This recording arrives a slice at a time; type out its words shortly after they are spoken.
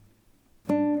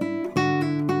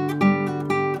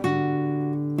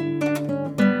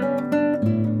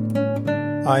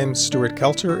I'm Stuart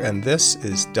Kelter, and this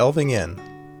is Delving In.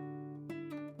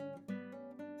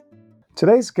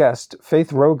 Today's guest, Faith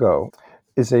Rogo,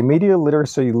 is a media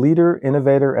literacy leader,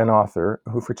 innovator, and author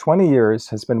who for 20 years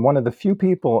has been one of the few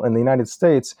people in the United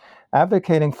States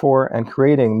advocating for and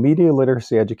creating media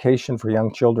literacy education for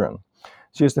young children.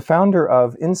 She is the founder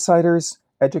of Insiders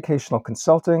Educational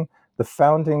Consulting, the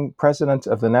founding president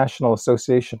of the National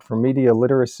Association for Media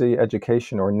Literacy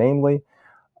Education, or NAMELY,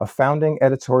 a founding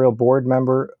editorial board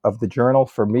member of the Journal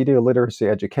for Media Literacy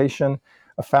Education,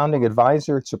 a founding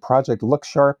advisor to Project Look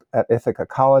Sharp at Ithaca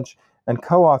College, and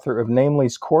co-author of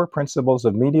NAMELY's Core Principles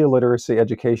of Media Literacy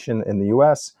Education in the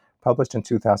U.S., published in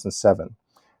 2007.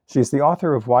 She is the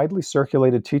author of widely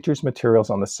circulated teachers' materials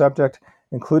on the subject,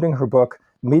 including her book,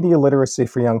 Media Literacy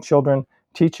for Young Children,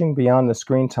 Teaching Beyond the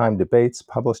Screen Time Debates,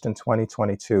 published in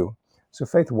 2022. So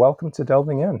Faith, welcome to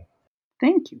Delving In.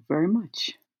 Thank you very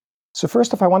much. So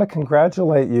first off, I want to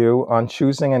congratulate you on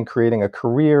choosing and creating a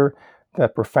career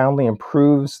that profoundly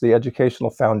improves the educational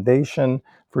foundation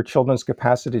for children's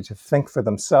capacity to think for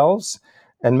themselves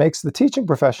and makes the teaching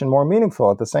profession more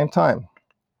meaningful at the same time.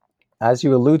 As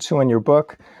you allude to in your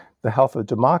book, the health of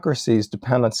democracies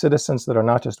depend on citizens that are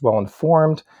not just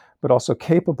well-informed, but also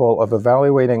capable of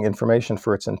evaluating information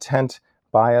for its intent,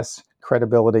 bias,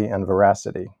 credibility, and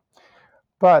veracity.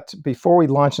 But before we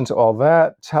launch into all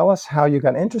that, tell us how you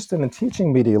got interested in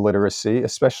teaching media literacy,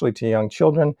 especially to young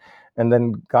children, and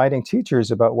then guiding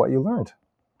teachers about what you learned.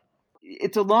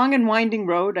 It's a long and winding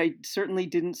road. I certainly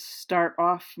didn't start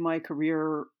off my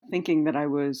career thinking that I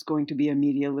was going to be a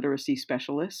media literacy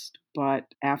specialist. But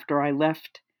after I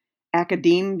left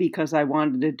academe because I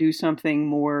wanted to do something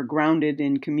more grounded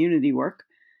in community work,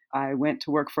 I went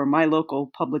to work for my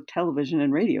local public television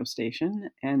and radio station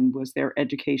and was their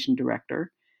education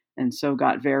director. And so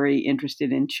got very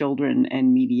interested in children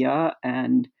and media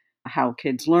and how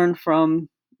kids learn from,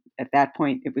 at that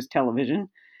point, it was television.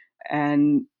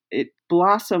 And it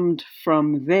blossomed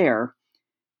from there.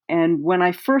 And when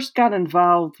I first got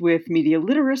involved with media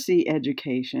literacy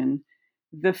education,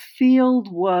 the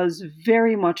field was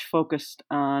very much focused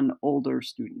on older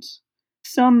students.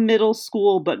 Some middle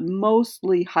school, but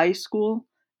mostly high school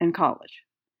and college.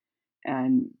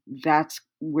 And that's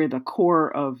where the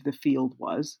core of the field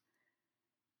was.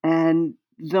 And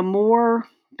the more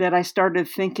that I started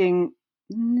thinking,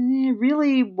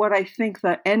 really what I think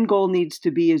the end goal needs to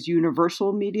be is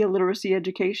universal media literacy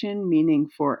education, meaning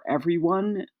for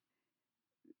everyone.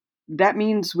 That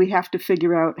means we have to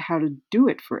figure out how to do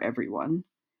it for everyone.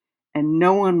 And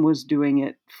no one was doing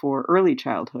it for early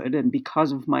childhood. And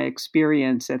because of my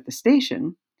experience at the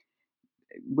station,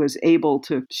 was able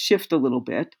to shift a little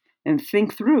bit and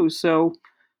think through. So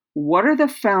what are the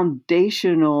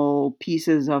foundational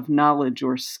pieces of knowledge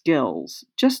or skills,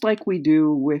 just like we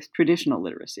do with traditional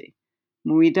literacy?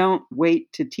 We don't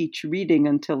wait to teach reading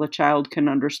until a child can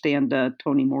understand a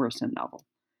Toni Morrison novel.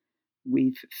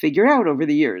 We've figured out over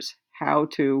the years how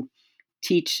to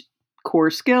teach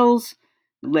core skills,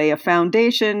 lay a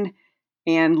foundation,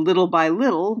 and little by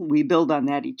little, we build on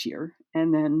that each year.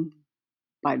 And then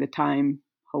by the time,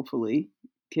 hopefully,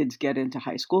 kids get into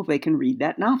high school, they can read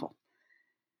that novel.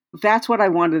 That's what I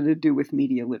wanted to do with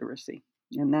media literacy.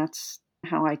 And that's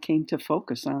how I came to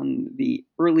focus on the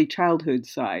early childhood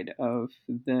side of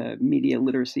the media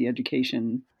literacy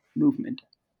education movement.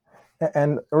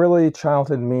 And early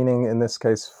childhood meaning, in this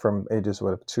case, from ages,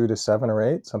 2 to 7 or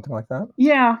 8, something like that?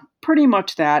 Yeah, pretty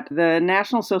much that. The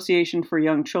National Association for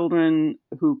Young Children,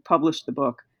 who published the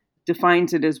book,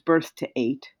 defines it as birth to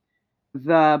 8.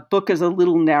 The book is a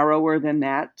little narrower than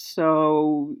that.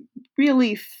 So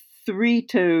really 3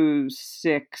 to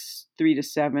 6, 3 to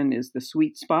 7 is the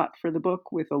sweet spot for the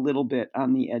book, with a little bit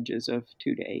on the edges of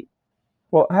 2 to 8.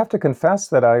 Well, I have to confess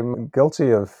that I'm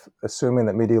guilty of assuming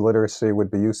that media literacy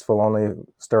would be useful only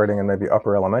starting in maybe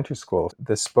upper elementary school.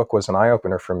 This book was an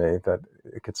eye-opener for me that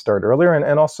it could start earlier,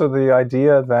 and also the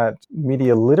idea that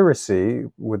media literacy,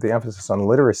 with the emphasis on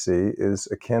literacy, is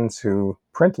akin to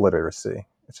print literacy.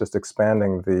 It's just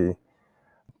expanding the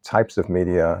types of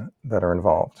media that are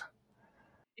involved.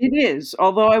 It is,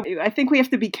 although I think we have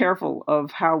to be careful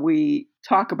of how we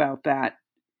talk about that.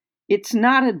 It's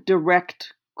not a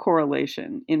direct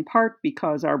correlation, in part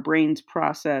because our brains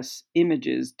process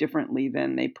images differently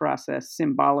than they process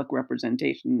symbolic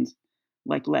representations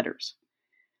like letters.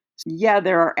 Yeah,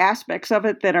 there are aspects of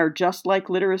it that are just like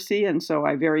literacy, and so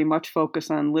I very much focus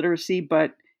on literacy,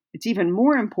 but it's even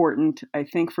more important, I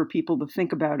think, for people to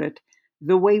think about it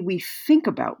the way we think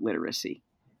about literacy,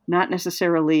 not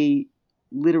necessarily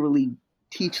literally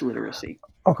teach literacy.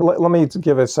 Okay, let me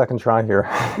give it a second try here.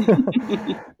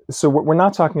 So we're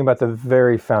not talking about the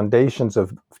very foundations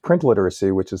of print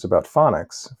literacy, which is about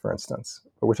phonics, for instance.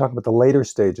 But we're talking about the later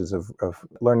stages of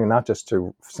learning not just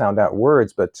to sound out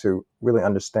words, but to really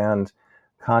understand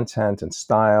content and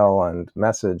style and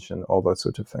message and all those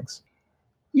sorts of things.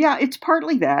 Yeah, it's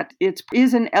partly that. It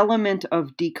is an element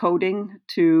of decoding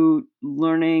to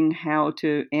learning how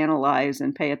to analyze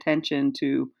and pay attention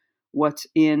to what's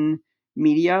in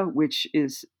media, which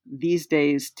is these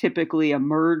days typically a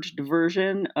merged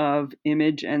version of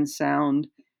image and sound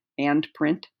and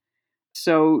print.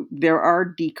 So there are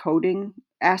decoding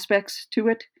aspects to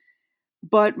it.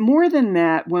 But more than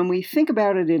that, when we think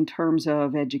about it in terms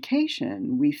of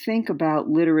education, we think about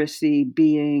literacy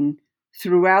being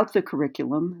throughout the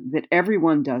curriculum, that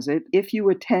everyone does it. If you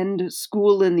attend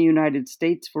school in the United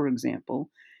States, for example,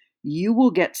 you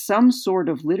will get some sort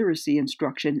of literacy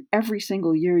instruction every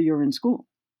single year you're in school.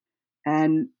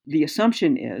 And the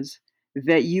assumption is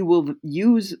that you will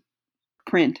use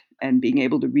print and being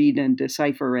able to read and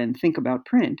decipher and think about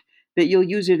print, that you'll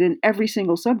use it in every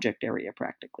single subject area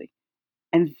practically.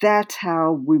 And that's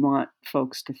how we want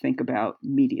folks to think about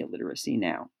media literacy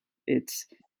now. It's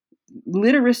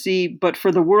literacy, but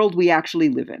for the world we actually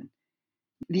live in.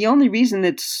 The only reason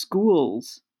that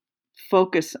schools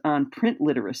focus on print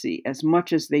literacy as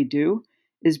much as they do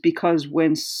is because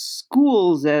when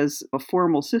schools as a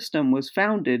formal system was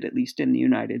founded, at least in the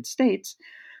United States,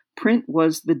 print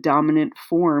was the dominant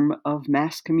form of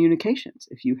mass communications.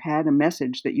 If you had a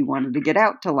message that you wanted to get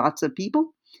out to lots of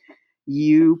people,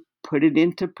 you put it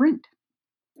into print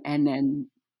and then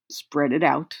spread it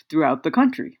out throughout the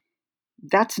country.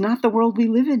 That's not the world we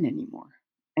live in anymore.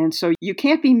 And so you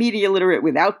can't be media literate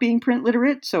without being print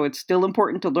literate. So it's still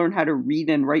important to learn how to read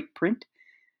and write print.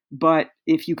 But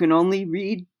if you can only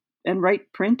read and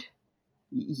write print,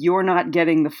 you're not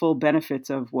getting the full benefits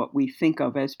of what we think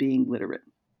of as being literate.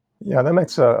 Yeah, that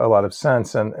makes a lot of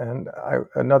sense.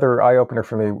 Another eye opener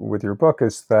for me with your book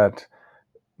is that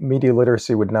media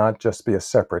literacy would not just be a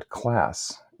separate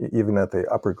class, even at the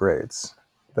upper grades.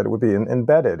 That it would be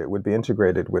embedded, it would be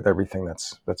integrated with everything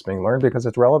that's being learned because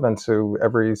it's relevant to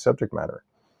every subject matter.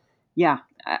 Yeah,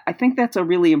 I think that's a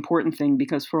really important thing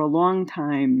because for a long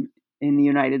time in the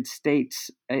United States,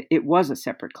 it was a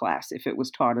separate class if it was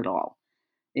taught at all.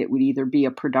 It would either be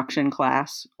a production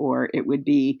class or it would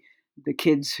be the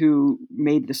kids who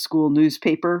made the school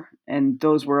newspaper, and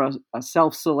those were a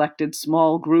self selected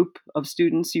small group of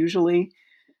students usually.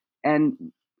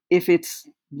 And if it's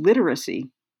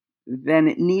literacy, then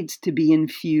it needs to be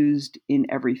infused in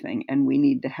everything, and we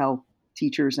need to help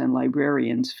teachers and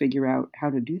librarians figure out how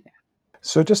to do that.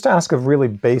 So, just to ask a really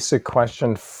basic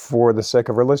question for the sake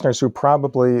of our listeners who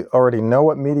probably already know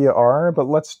what media are, but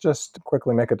let's just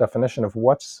quickly make a definition of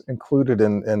what's included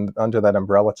in under that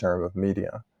umbrella term of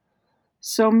media.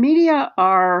 So, media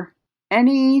are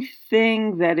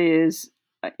anything that is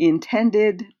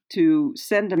intended to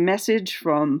send a message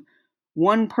from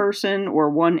one person or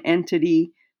one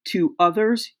entity to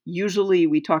others. Usually,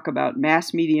 we talk about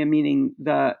mass media, meaning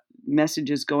the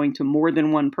message is going to more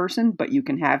than one person, but you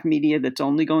can have media that's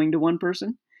only going to one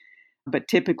person. But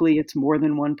typically, it's more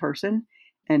than one person.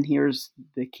 And here's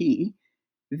the key: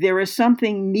 there is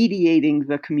something mediating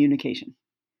the communication.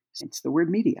 It's the word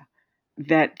media,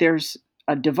 that there's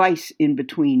a device in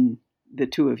between the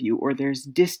two of you, or there's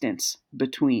distance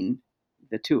between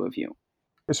the two of you.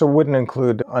 So, it wouldn't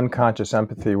include unconscious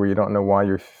empathy where you don't know why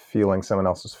you're feeling someone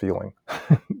else's feeling.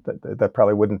 That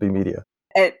probably wouldn't be media.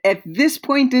 At this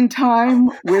point in time,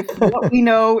 with what we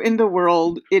know in the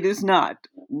world, it is not.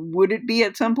 Would it be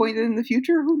at some point in the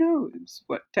future? Who knows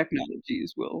what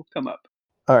technologies will come up?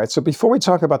 All right. So, before we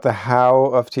talk about the how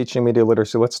of teaching media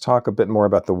literacy, let's talk a bit more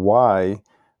about the why,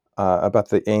 about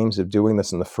the aims of doing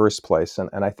this in the first place.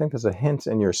 And I think there's a hint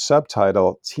in your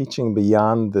subtitle, Teaching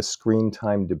Beyond the Screen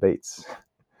Time Debates.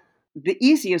 The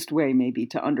easiest way, maybe,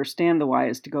 to understand the why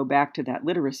is to go back to that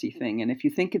literacy thing. And if you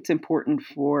think it's important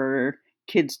for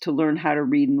kids to learn how to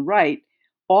read and write,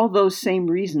 all those same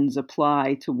reasons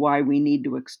apply to why we need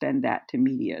to extend that to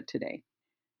media today.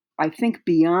 I think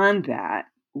beyond that,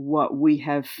 what we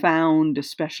have found,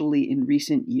 especially in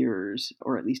recent years,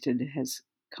 or at least it has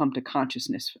come to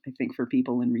consciousness, I think, for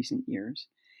people in recent years,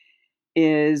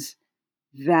 is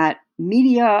that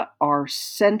media are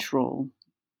central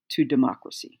to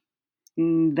democracy.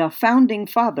 The founding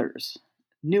fathers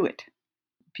knew it.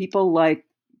 People like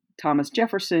Thomas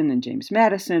Jefferson and James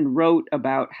Madison wrote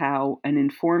about how an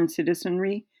informed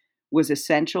citizenry was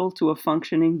essential to a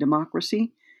functioning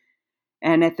democracy.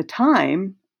 And at the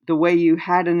time, the way you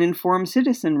had an informed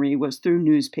citizenry was through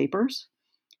newspapers.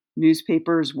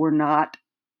 Newspapers were not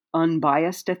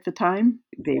unbiased at the time.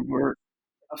 They were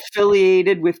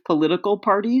affiliated with political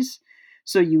parties,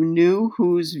 so you knew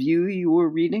whose view you were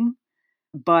reading.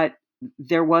 But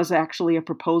there was actually a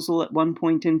proposal at one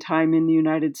point in time in the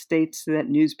United States that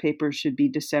newspapers should be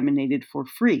disseminated for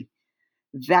free.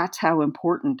 That's how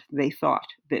important they thought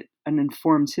that an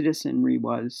informed citizenry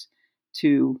was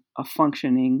to a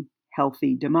functioning,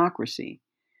 healthy democracy.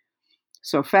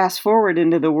 So fast forward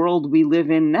into the world we live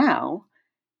in now,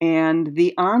 and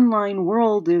the online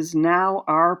world is now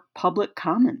our public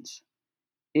commons.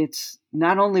 It's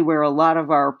not only where a lot of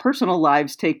our personal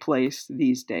lives take place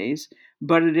these days,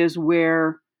 but it is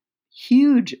where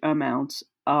huge amounts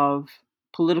of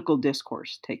political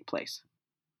discourse take place.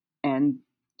 And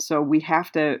so we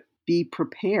have to be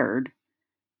prepared,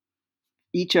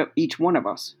 each one of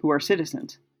us who are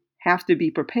citizens have to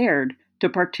be prepared to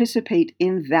participate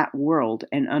in that world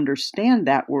and understand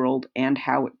that world and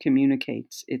how it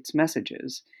communicates its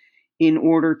messages in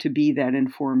order to be that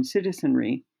informed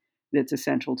citizenry that's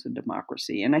essential to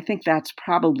democracy. And I think that's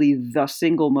probably the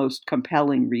single most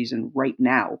compelling reason right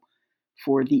now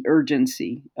for the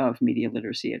urgency of media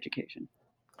literacy education.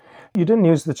 You didn't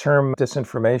use the term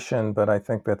disinformation, but I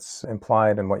think that's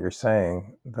implied in what you're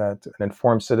saying, that an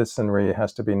informed citizenry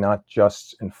has to be not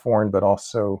just informed, but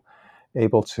also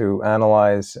able to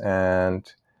analyze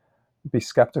and be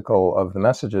skeptical of the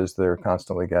messages they're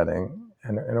constantly getting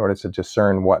in order to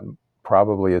discern what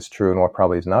probably is true and what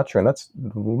probably is not true. And that's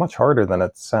much harder than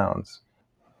it sounds.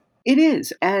 It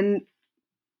is. And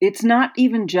it's not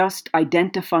even just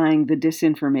identifying the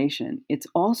disinformation, it's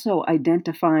also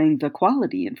identifying the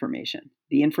quality information,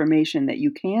 the information that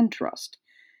you can trust,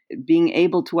 being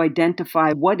able to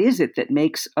identify what is it that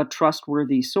makes a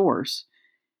trustworthy source,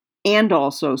 and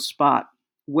also spot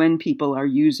when people are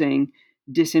using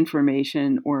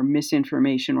disinformation or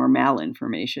misinformation or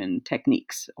malinformation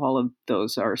techniques. All of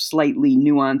those are slightly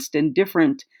nuanced and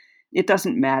different. It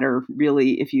doesn't matter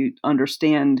really if you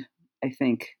understand, I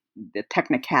think, the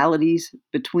technicalities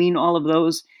between all of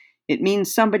those. It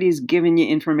means somebody's given you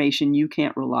information you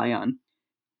can't rely on.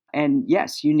 And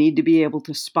yes, you need to be able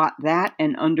to spot that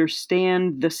and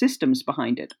understand the systems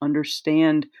behind it,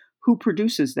 understand who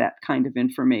produces that kind of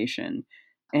information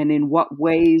and in what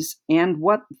ways and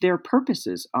what their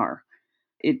purposes are.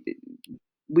 It,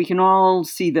 we can all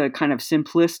see the kind of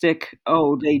simplistic,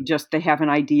 oh, they have an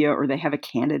idea or they have a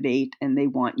candidate and they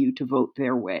want you to vote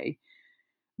their way.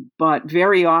 But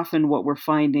very often what we're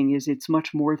finding is it's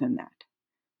much more than that.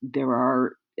 There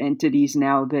are entities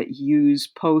now that use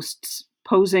posts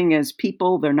posing as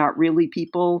people. They're not really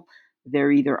people.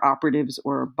 They're either operatives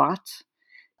or bots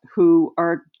who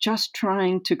are just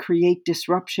trying to create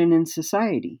disruption in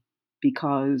society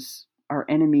because our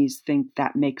enemies think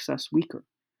that makes us weaker.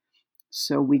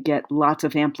 So we get lots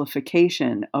of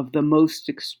amplification of the most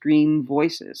extreme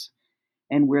voices.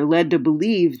 And we're led to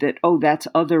believe that, oh, that's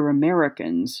other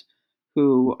Americans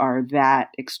who are that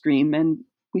extreme. And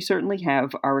we certainly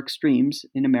have our extremes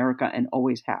in America and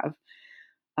always have.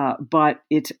 But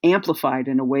it's amplified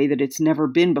in a way that it's never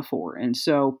been before. And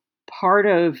so part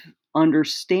of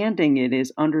understanding it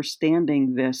is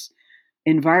understanding this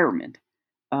environment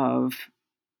of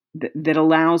that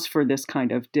allows for this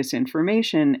kind of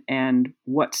disinformation and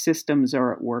what systems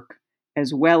are at work,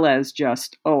 as well as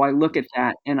just, oh, I look at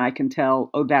that and I can tell,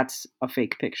 oh, that's a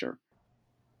fake picture.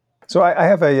 So I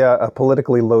have a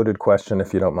politically loaded question,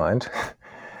 if you don't mind.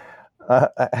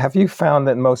 Have you found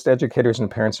that most educators and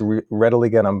parents readily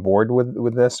get on board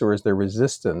with this, or is there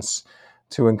resistance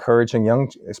to encouraging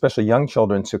especially young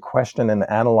children, to question and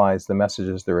analyze the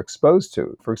messages they're exposed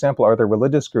to? For example, are there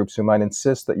religious groups who might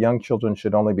insist that young children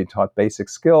should only be taught basic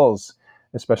skills,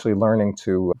 especially learning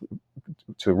to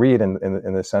read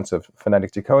in the sense of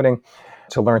phonetic decoding,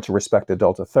 to learn to respect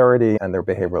adult authority and their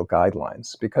behavioral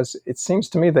guidelines? Because it seems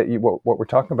to me that what we're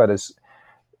talking about is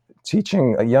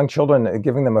teaching young children,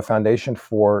 giving them a foundation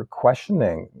for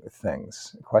questioning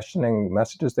things, questioning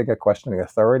messages they get, questioning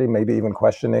authority, maybe even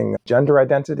questioning gender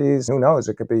identities. Who knows?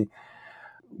 It could be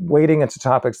wading into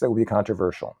topics that would be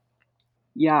controversial.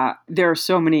 Yeah, there are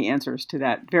so many answers to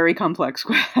that very complex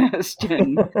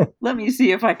question. Let me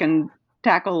see if I can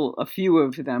tackle a few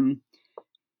of them.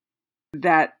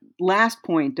 That last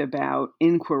point about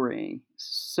inquiry.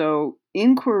 So,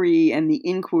 inquiry and the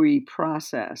inquiry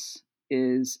process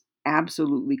is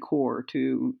absolutely core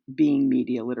to being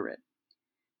media literate.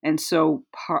 And so,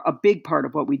 a big part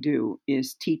of what we do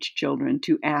is teach children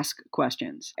to ask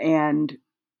questions and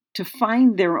to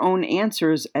find their own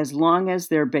answers as long as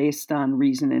they're based on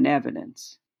reason and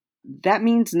evidence. That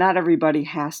means not everybody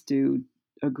has to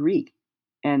agree.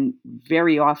 And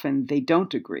very often they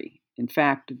don't agree. In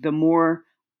fact, the more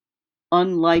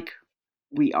unlike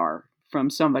we are from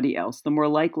somebody else, the more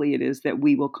likely it is that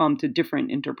we will come to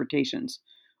different interpretations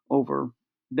over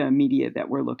the media that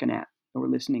we're looking at or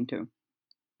listening to.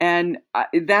 And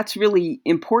that's really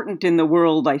important in the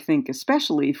world, I think,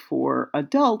 especially for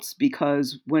adults,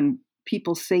 because when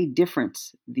people say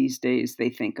difference these days, they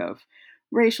think of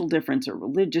racial difference or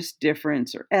religious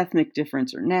difference or ethnic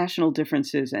difference or national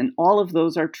differences. And all of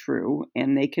those are true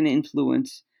and they can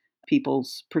influence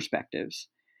people's perspectives.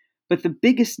 But the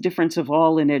biggest difference of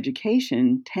all in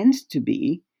education tends to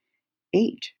be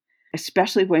age,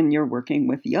 especially when you're working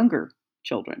with younger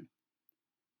children.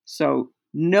 So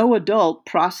no adult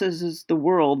processes the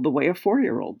world the way a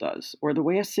 4-year-old does or the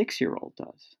way a 6-year-old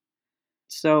does.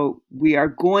 So we are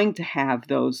going to have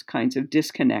those kinds of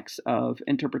disconnects of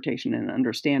interpretation and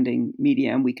understanding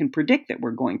media, and we can predict that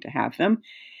we're going to have them.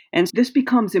 And this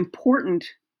becomes important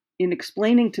in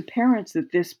explaining to parents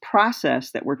that this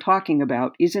process that we're talking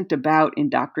about isn't about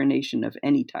indoctrination of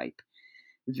any type.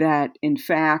 That, in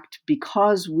fact,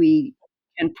 because we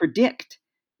can predict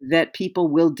that people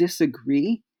will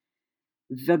disagree,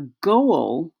 the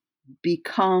goal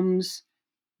becomes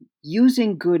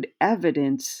using good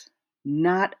evidence,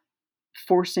 not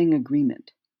forcing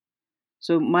agreement.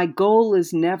 So my goal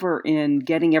is never in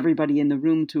getting everybody in the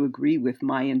room to agree with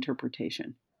my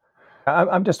interpretation.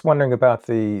 I'm just wondering about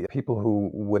the people who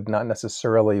would not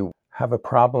necessarily have a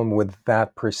problem with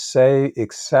that per se,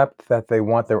 except that they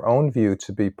want their own view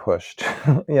to be pushed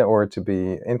or to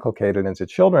be inculcated into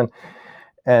children.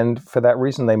 And for that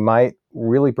reason, they might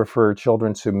really prefer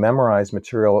children to memorize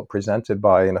material presented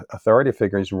by authority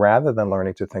figures rather than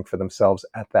learning to think for themselves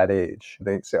at that age.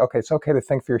 They say, okay, it's okay to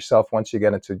think for yourself once you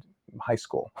get into high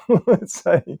school, let's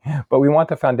say, but we want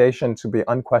the foundation to be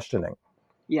unquestioning.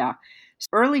 Yeah.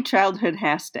 Early childhood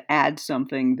has to add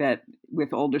something that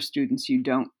with older students you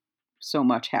don't so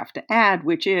much have to add,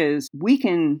 which is we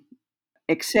can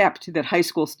accept that high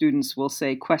school students will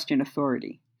say question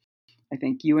authority. I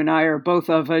think you and I are both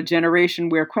of a generation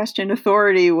where question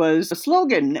authority was a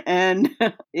slogan and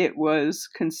it was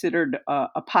considered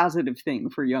a positive thing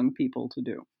for young people to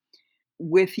do.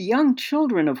 With young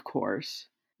children, of course,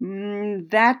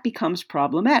 that becomes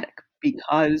problematic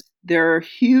because there are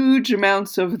huge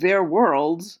amounts of their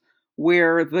worlds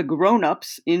where the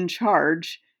grown-ups in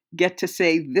charge get to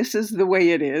say this is the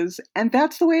way it is and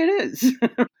that's the way it is.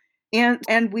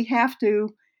 And we have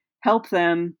to help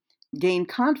them gain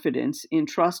confidence in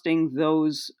trusting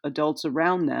those adults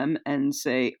around them and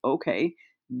say, okay,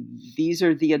 these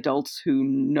are the adults who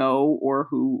know or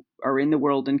who are in the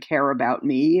world and care about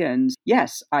me. And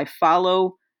yes, I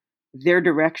follow their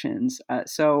directions.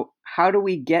 So, how do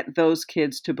we get those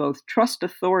kids to both trust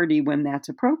authority when that's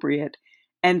appropriate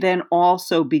and then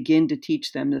also begin to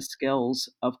teach them the skills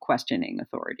of questioning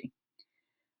authority?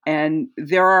 And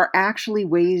there are actually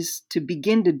ways to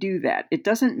begin to do that. It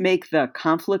doesn't make the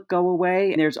conflict go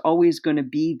away. There's always going to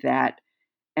be that,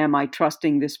 am I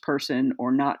trusting this person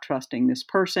or not trusting this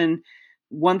person?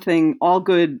 One thing all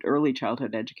good early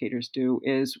childhood educators do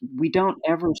is we don't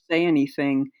ever say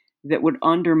anything that would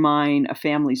undermine a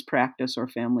family's practice or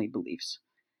family beliefs.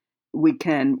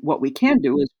 What we can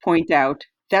do is point out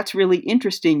that's really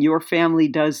interesting. Your family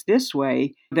does this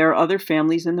way. There are other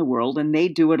families in the world and they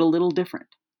do it a little different,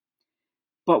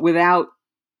 but without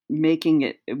making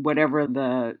it whatever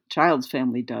the child's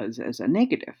family does as a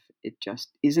negative. It just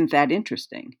isn't that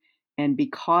interesting. And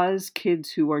because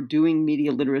kids who are doing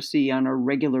media literacy on a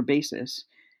regular basis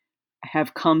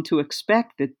have come to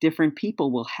expect that different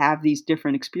people will have these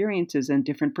different experiences and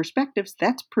different perspectives,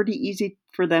 that's pretty easy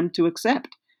for them to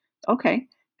accept. Okay,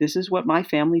 this is what my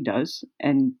family does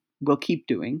and will keep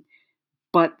doing.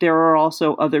 But there are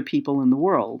also other people in the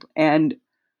world. And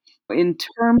in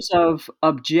terms of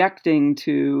objecting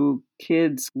to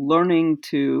kids learning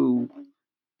to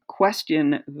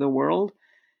question the world,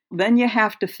 then you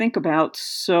have to think about,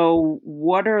 so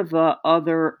what are the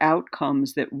other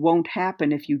outcomes that won't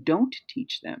happen if you don't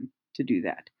teach them to do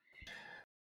that?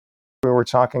 We were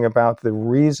talking about the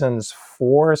reasons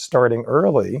for starting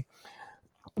early.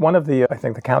 One of the, I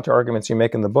think, the counter arguments you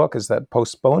make in the book is that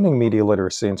postponing media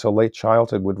literacy until late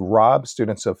childhood would rob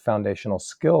students of foundational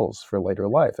skills for later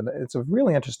life. And it's a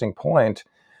really interesting point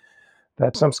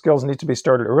that some skills need to be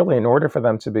started early in order for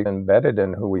them to be embedded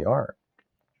in who we are.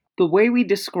 The way we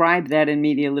describe that in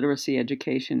media literacy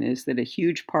education is that a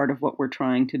huge part of what we're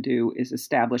trying to do is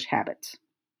establish habits.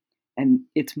 And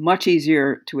it's much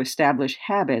easier to establish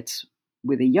habits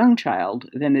with a young child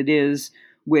than it is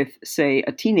with, say,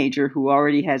 a teenager who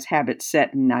already has habits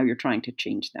set and now you're trying to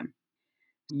change them.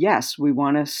 Yes, we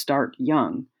want to start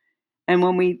young. And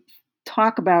when we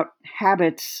talk about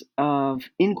habits of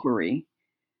inquiry,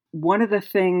 one of the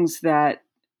things that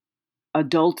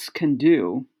adults can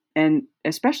do, and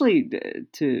especially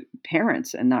to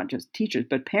parents and not just teachers,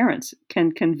 but parents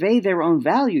can convey their own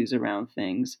values around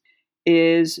things,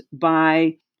 is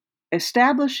by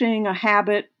establishing a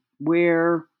habit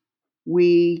where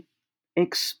we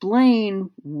explain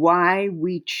why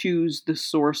we choose the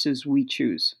sources we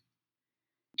choose.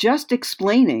 Just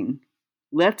explaining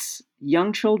lets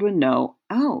young children know,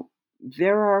 oh,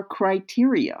 there are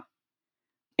criteria.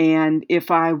 And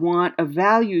if I want a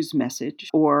values message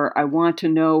or I want to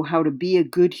know how to be a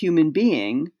good human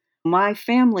being, my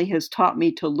family has taught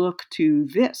me to look to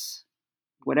this,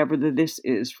 whatever the this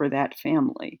is for that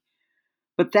family.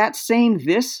 But that same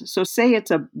this, so say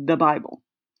it's the Bible.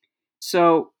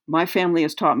 So my family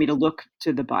has taught me to look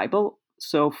to the Bible.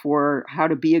 So for how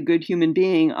to be a good human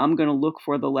being, I'm going to look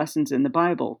for the lessons in the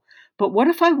Bible. But what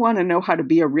if I want to know how to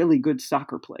be a really good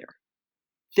soccer player?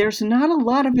 There's not a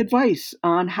lot of advice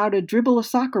on how to dribble a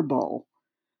soccer ball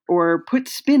or put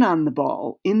spin on the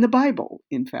ball in the Bible.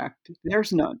 In fact,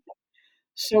 there's none.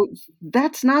 So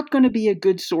that's not going to be a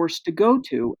good source to go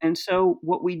to. And so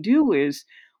what we do is,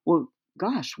 well,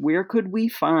 gosh, where could we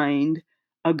find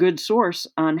a good source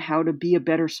on how to be a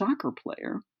better soccer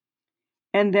player?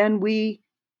 And then we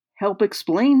help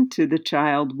explain to the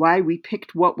child why we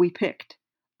picked what we picked.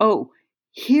 Oh,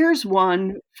 here's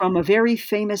one from a very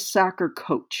famous soccer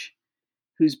coach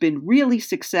who's been really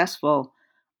successful.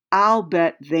 I'll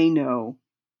bet they know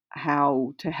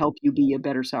how to help you be a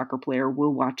better soccer player.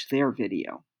 We'll watch their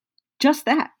video. Just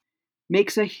that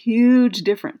makes a huge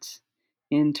difference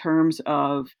in terms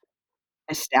of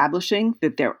establishing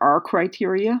that there are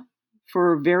criteria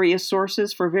for various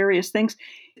sources, for various things.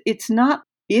 It's not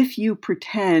if you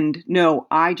pretend, no,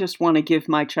 I just want to give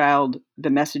my child the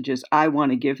messages I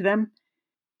want to give them.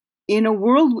 In a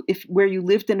world where you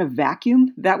lived in a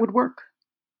vacuum, that would work.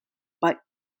 But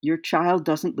your child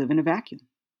doesn't live in a vacuum.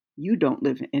 You don't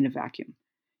live in a vacuum.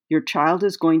 Your child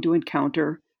is going to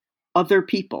encounter other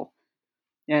people.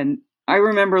 And I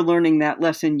remember learning that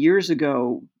lesson years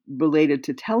ago related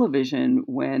to television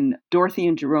when Dorothy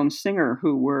and Jerome Singer,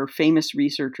 who were famous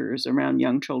researchers around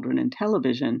young children in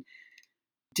television,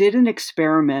 did an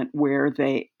experiment where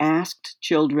they asked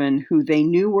children who they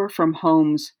knew were from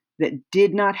homes that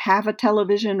did not have a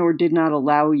television or did not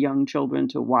allow young children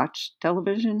to watch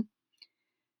television.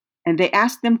 And they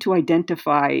asked them to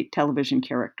identify television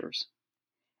characters.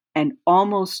 And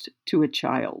almost to a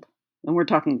child, and we're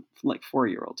talking like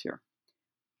 4-year-olds here,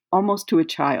 almost to a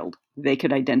child, they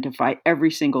could identify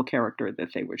every single character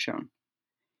that they were shown.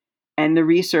 And the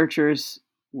researchers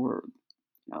were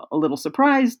a little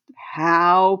surprised.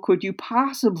 How could you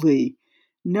possibly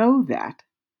know that?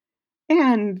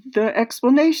 And the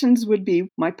explanations would be,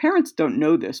 my parents don't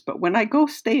know this, but when I go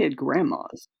stay at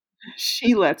grandma's,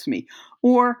 she lets me.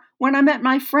 Or when I'm at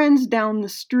my friends down the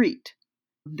street,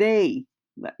 they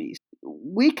let me.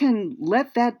 We can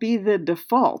let that be the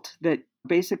default, that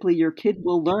basically your kid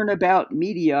will learn about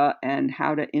media and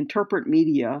how to interpret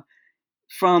media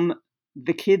from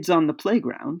the kids on the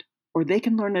playground, or they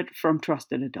can learn it from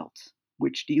trusted adults.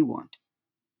 Which do you want?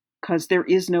 Because there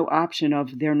is no option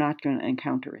of they're not going to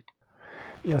encounter it.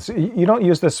 Yes, you don't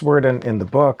use this word in the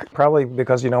book, probably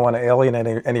because you don't want to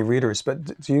alienate any readers,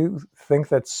 but do you think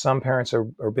that some parents are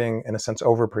being, in a sense,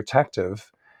 overprotective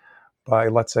by,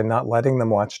 let's say, not letting them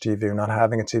watch TV or not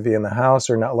having a TV in the house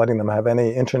or not letting them have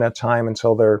any internet time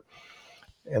until they're,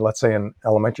 let's say, in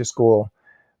elementary school,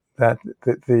 that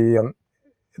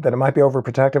that it might be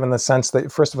overprotective in the sense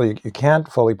that, first of all, you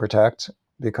can't fully protect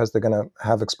because they're going to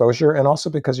have exposure, and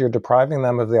also because you're depriving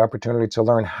them of the opportunity to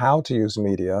learn how to use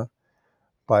media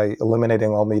by eliminating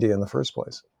all media in the first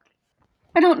place.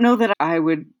 I don't know that I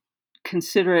would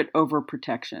consider it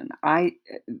overprotection.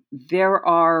 There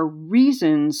are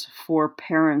reasons for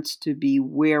parents to be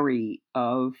wary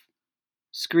of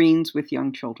screens with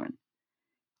young children,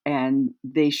 and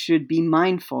they should be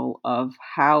mindful of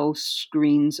how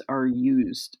screens are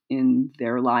used in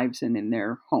their lives and in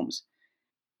their homes.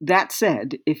 That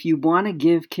said, if you want to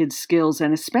give kids skills,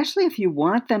 and especially if you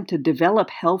want them to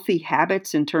develop healthy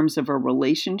habits in terms of a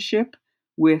relationship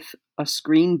with a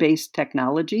screen based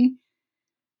technology,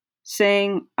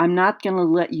 saying, I'm not going to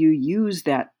let you use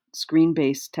that screen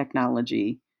based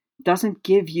technology doesn't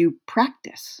give you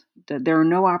practice. There are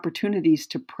no opportunities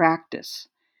to practice.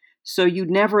 So you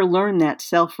never learn that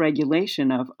self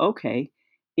regulation of, okay,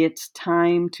 it's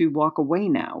time to walk away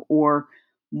now. Or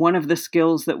one of the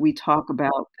skills that we talk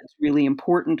about that's really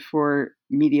important for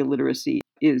media literacy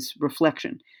is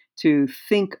reflection, to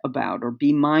think about or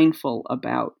be mindful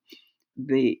about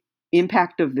the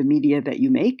impact of the media that you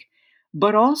make,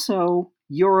 but also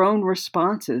your own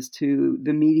responses to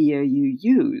the media you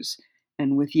use.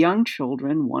 And with young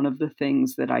children, one of the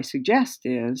things that I suggest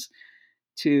is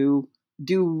to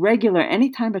do regular,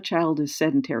 anytime a child is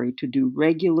sedentary, to do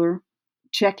regular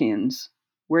check ins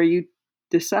where you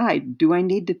decide, do I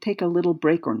need to take a little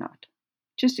break or not?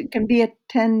 Just it can be a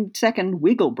 10-second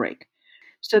wiggle break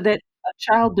so that a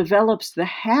child develops the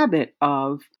habit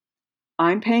of,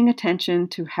 I'm paying attention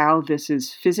to how this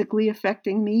is physically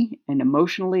affecting me and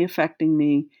emotionally affecting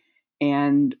me.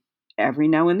 And every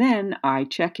now and then I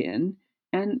check in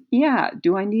and, yeah,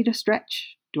 do I need a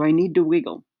stretch? Do I need to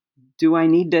wiggle? Do I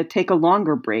need to take a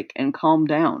longer break and calm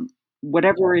down?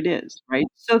 Whatever it is, right?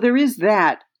 So there is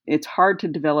that. It's hard to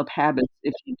develop habits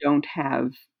if you don't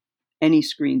have any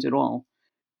screens at all.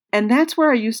 And that's where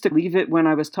I used to leave it when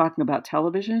I was talking about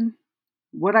television.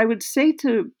 What I would say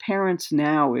to parents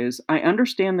now is I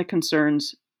understand the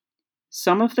concerns.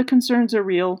 Some of the concerns are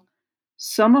real.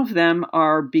 Some of them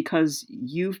are because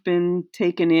you've been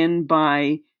taken in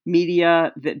by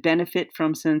media that benefit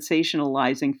from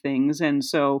sensationalizing things. And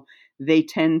so they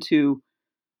tend to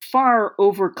far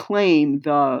overclaim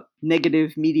the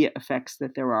negative media effects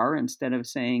that there are instead of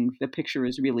saying the picture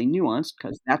is really nuanced,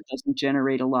 because that doesn't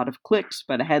generate a lot of clicks.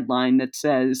 But a headline that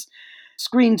says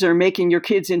screens are making your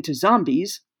kids into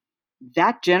zombies,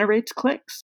 that generates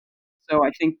clicks. So I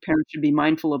think parents should be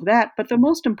mindful of that. But the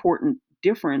most important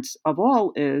difference of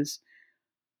all is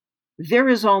there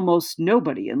is almost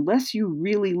nobody, unless you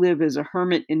really live as a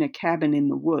hermit in a cabin in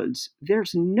the woods,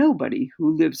 there's nobody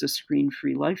who lives a screen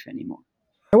free life anymore.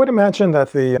 I would imagine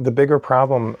that the bigger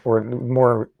problem, or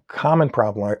more common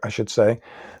problem, I should say,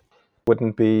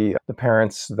 wouldn't be the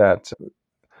parents that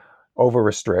over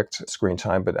restrict screen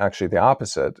time, but actually the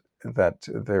opposite. That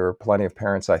there are plenty of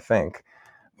parents, I think,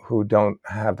 who don't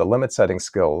have the limit setting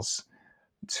skills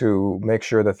to make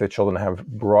sure that their children have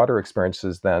broader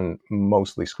experiences than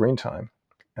mostly screen time.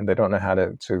 And they don't know how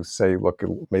to say, look,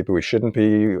 maybe we shouldn't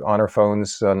be on our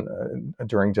phones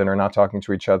during dinner, not talking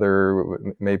to each other.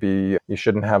 Maybe you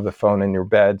shouldn't have the phone in your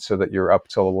bed so that you're up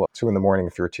till 2 a.m.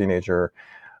 if you're a teenager.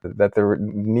 That there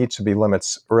needs to be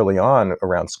limits early on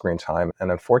around screen time.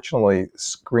 And unfortunately,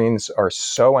 screens are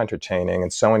so entertaining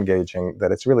and so engaging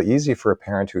that it's really easy for a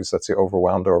parent who's, let's say,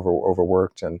 overwhelmed or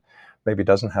overworked and maybe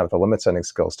doesn't have the limit setting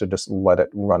skills to just let it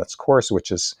run its course,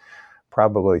 which is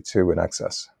probably too in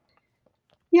excess.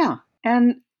 Yeah.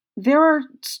 And there are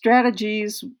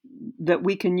strategies that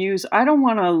we can use. I don't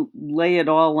want to lay it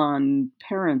all on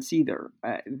parents either.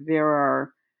 There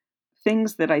are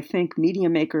things that I think media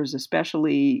makers,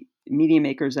 especially media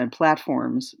makers and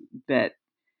platforms that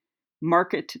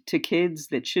market to kids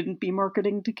that shouldn't be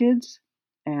marketing to kids.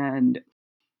 And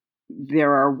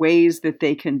there are ways that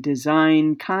they can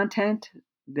design content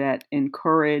that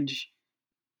encourage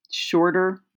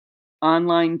shorter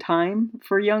online time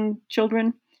for young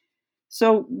children.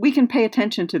 So we can pay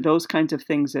attention to those kinds of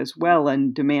things as well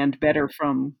and demand better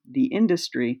from the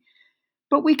industry.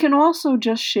 But we can also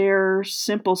just share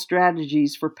simple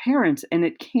strategies for parents, and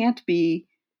it can't be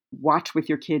watch with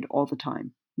your kid all the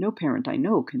time. No parent I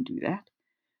know can do that.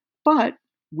 But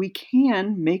we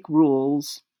can make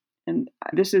rules, and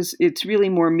it's really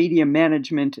more media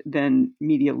management than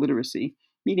media literacy.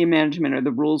 Media management are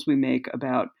the rules we make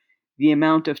about the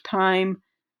amount of time,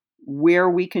 where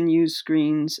we can use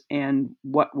screens, and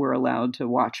what we're allowed to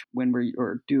watch when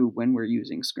we're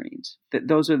using screens.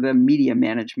 Those are the media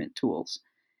management tools.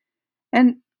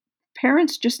 And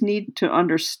parents just need to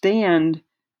understand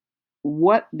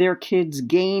what their kids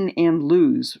gain and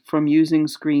lose from using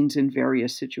screens in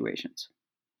various situations.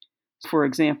 For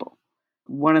example,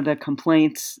 one of the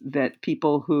complaints that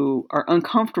people who are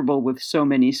uncomfortable with so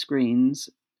many screens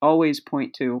always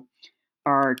point to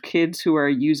are kids who are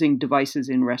using devices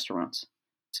in restaurants.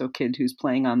 So, a kid who's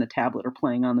playing on the tablet or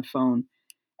playing on the phone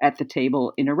at the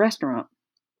table in a restaurant.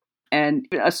 And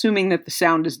assuming that the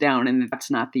sound is down and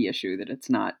that's not the issue, that it's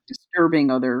not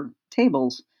disturbing other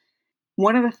tables.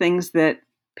 One of the things that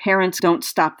parents don't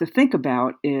stop to think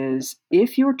about is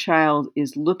if your child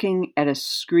is looking at a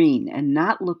screen and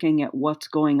not looking at what's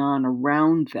going on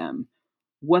around them,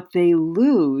 what they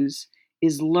lose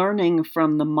is learning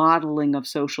from the modeling of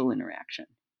social interaction.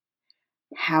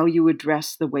 How you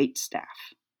address the wait staff,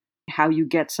 how you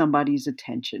get somebody's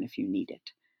attention if you need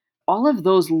it. All of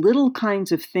those little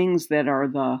kinds of things that are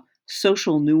the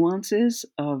social nuances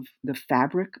of the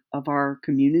fabric of our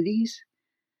communities.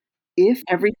 If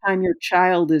every time your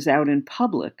child is out in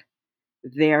public,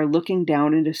 they are looking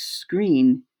down at a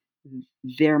screen,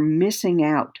 they're missing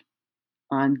out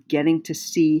on getting to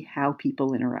see how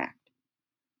people interact.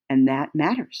 And that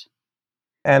matters.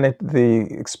 And the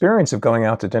experience of going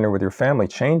out to dinner with your family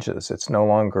changes. It's no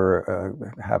longer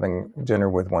having dinner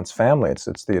with one's family.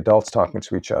 It's the adults talking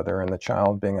to each other and the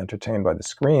child being entertained by the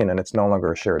screen, and it's no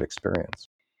longer a shared experience.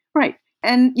 Right.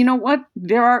 And you know what?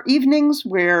 There are evenings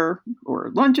or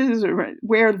lunches,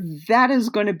 where that is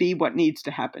going to be what needs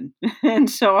to happen. And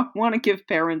so I want to give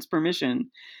parents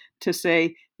permission to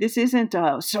say, this isn't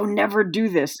so never do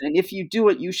this. And if you do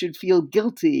it, you should feel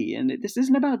guilty. And this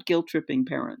isn't about guilt tripping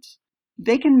parents.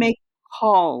 They can make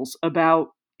calls about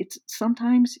it's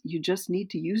sometimes you just need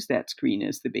to use that screen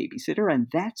as the babysitter, and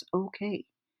that's okay.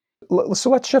 So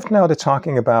let's shift now to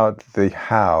talking about the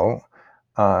how.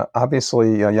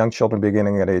 Obviously, young children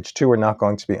beginning at age 2 are not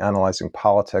going to be analyzing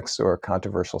politics or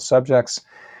controversial subjects.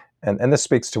 And this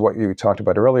speaks to what you talked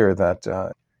about earlier,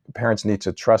 that parents need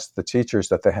to trust the teachers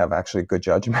that they have actually good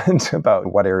judgment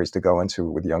about what areas to go into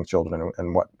with young children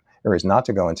and what areas not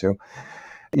to go into.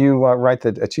 You write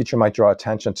that a teacher might draw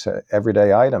attention to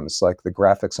everyday items like the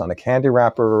graphics on a candy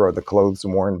wrapper or the clothes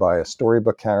worn by a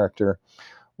storybook character.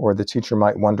 Or the teacher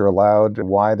might wonder aloud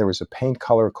why there was a paint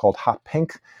color called hot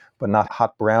pink, but not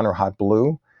hot brown or hot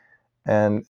blue.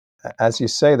 And as you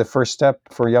say, the first step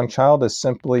for a young child is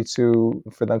simply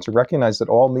for them to recognize that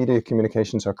all media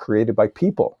communications are created by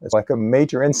people. It's like a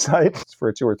major insight for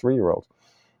a 2 or 3-year-old.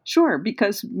 Sure,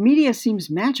 because media seems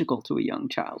magical to a young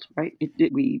child, right?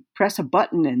 We press a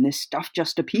button and this stuff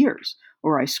just appears.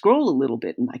 Or I scroll a little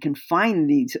bit and I can find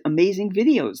these amazing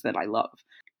videos that I love.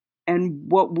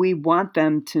 And what we want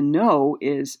them to know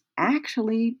is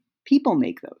actually people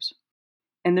make those.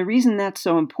 And the reason that's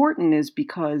so important is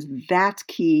because that's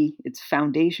key. It's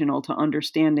foundational to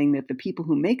understanding that the people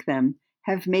who make them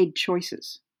have made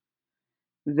choices.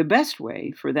 The best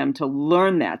way for them to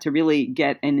learn that, to really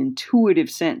get an intuitive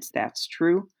sense that's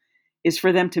true, is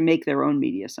for them to make their own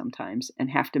media sometimes and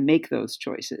have to make those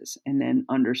choices and then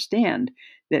understand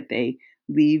that they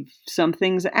leave some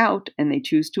things out and they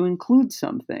choose to include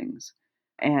some things.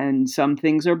 And some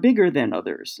things are bigger than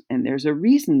others, and there's a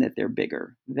reason that they're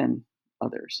bigger than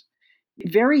others.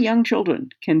 Very young children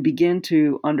can begin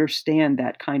to understand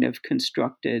that kind of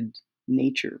constructed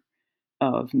nature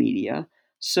of media.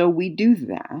 So we do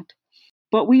that.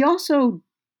 But we also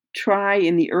try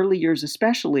in the early years,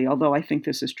 especially, although I think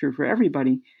this is true for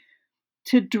everybody,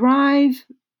 to drive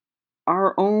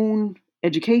our own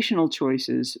educational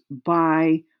choices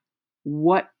by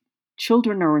what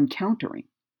children are encountering,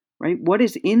 right? What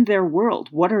is in their world?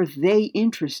 What are they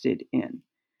interested in?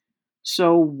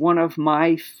 So, one of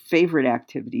my favorite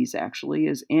activities actually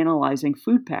is analyzing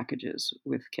food packages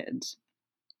with kids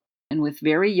and with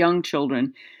very young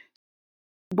children.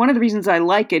 One of the reasons I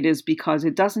like it is because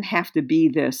it doesn't have to be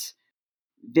this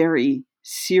very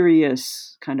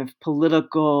serious, kind of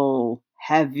political,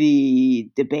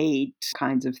 heavy debate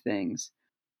kinds of things.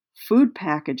 Food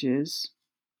packages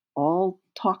all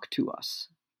talk to us.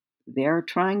 They're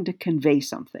trying to convey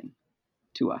something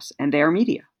to us, and they are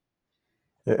media.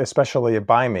 Especially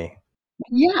Buy Me.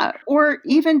 Yeah, or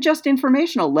even just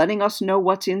informational, letting us know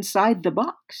what's inside the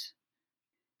box.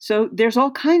 So there's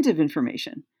all kinds of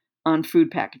information on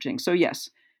food packaging. So, yes,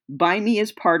 Buy Me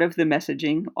is part of the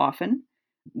messaging often.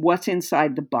 What's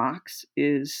inside the box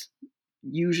is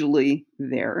usually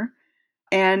there.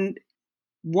 And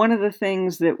one of the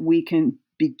things that we can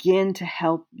begin to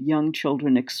help young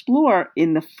children explore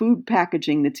in the food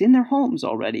packaging that's in their homes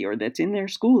already, or that's in their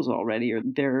schools already, or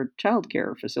their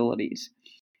childcare facilities,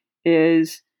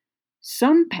 is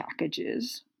some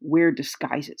packages wear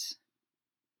disguises.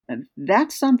 And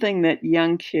that's something that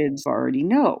young kids already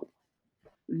know.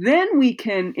 Then we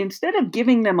can, instead of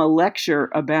giving them a lecture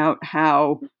about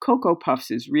how Cocoa Puffs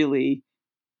is really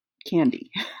candy,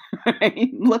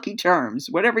 right? Lucky Charms,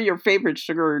 whatever your favorite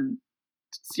sugar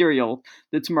cereal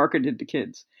that's marketed to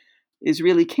kids is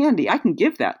really candy, I can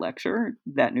give that lecture,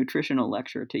 that nutritional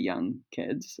lecture to young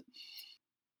kids.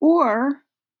 Or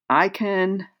I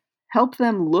can help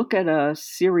them look at a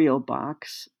cereal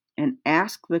box and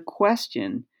ask the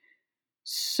question,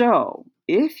 so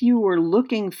if you were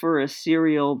looking for a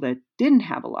cereal that didn't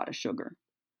have a lot of sugar,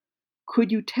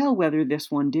 could you tell whether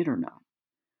this one did or not?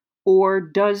 Or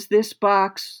does this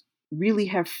box really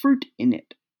have fruit in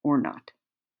it or not?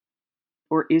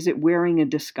 Or is it wearing a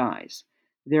disguise?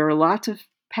 There are lots of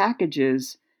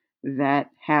packages that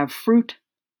have fruit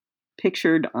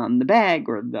pictured on the bag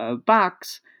or the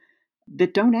box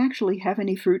that don't actually have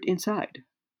any fruit inside.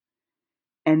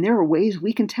 And there are ways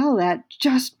we can tell that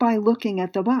just by looking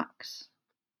at the box.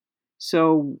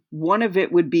 So one of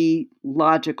it would be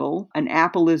logical. An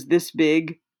apple is this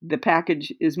big, the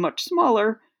package is much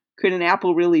smaller. Could an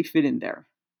apple really fit in there?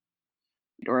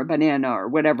 or a banana or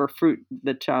whatever fruit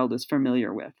the child is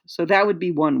familiar with. So that would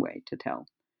be one way to tell.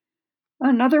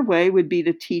 Another way would be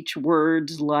to teach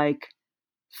words like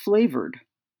flavored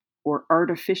or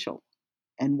artificial.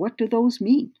 And what do those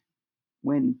mean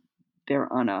when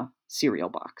they're on a cereal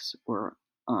box or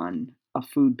on a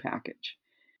food package?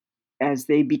 As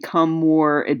they become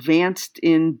more advanced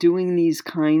in doing these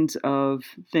kinds of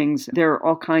things, there are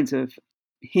all kinds of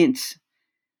hints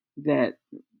that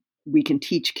we can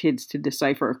teach kids to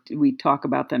decipher. We talk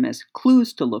about them as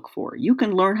clues to look for. You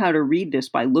can learn how to read this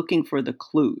by looking for the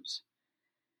clues.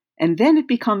 And then it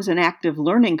becomes an active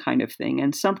learning kind of thing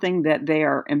and something that they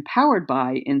are empowered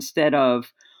by instead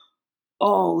of,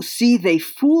 oh, see, they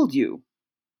fooled you,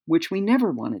 which we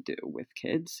never want to do with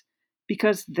kids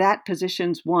because that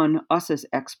positions one, us as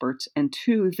experts, and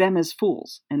two, them as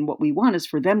fools. And what we want is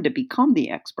for them to become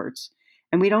the experts.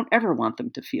 And we don't ever want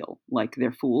them to feel like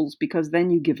they're fools because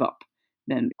then you give up.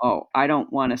 Then, oh, I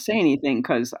don't want to say anything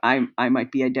because I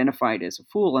might be identified as a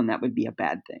fool and that would be a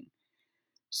bad thing.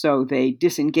 So they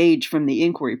disengage from the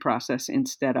inquiry process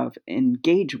instead of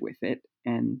engage with it.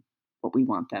 And what we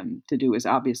want them to do is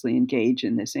obviously engage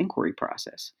in this inquiry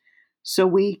process. So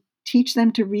we teach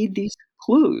them to read these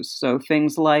clues. So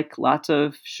things like lots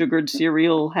of sugared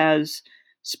cereal has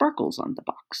sparkles on the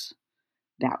box.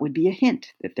 That would be a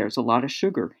hint that there's a lot of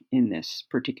sugar in this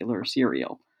particular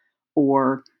cereal.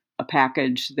 Or a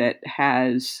package that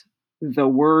has the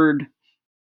word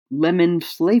lemon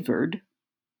flavored.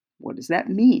 What does that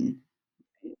mean?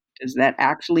 Does that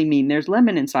actually mean there's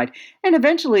lemon inside? And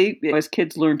eventually, as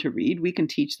kids learn to read, we can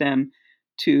teach them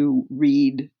to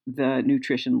read the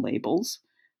nutrition labels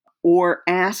or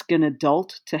ask an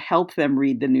adult to help them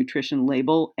read the nutrition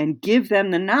label and give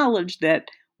them the knowledge that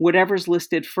whatever's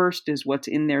listed first is what's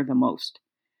in there the most.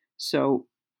 So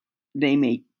they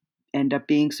may end up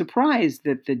being surprised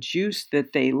that the juice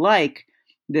that they like,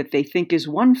 that they think is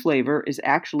one flavor, is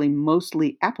actually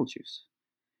mostly apple juice.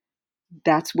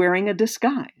 That's wearing a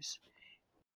disguise.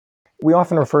 We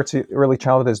often refer to early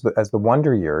childhood as the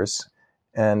wonder years.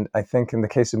 And I think in the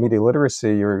case of media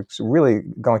literacy, you're really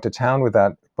going to town with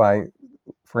that by,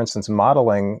 for instance,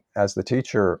 modeling as the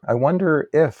teacher, I wonder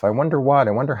if, I wonder what,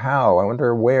 I wonder how, I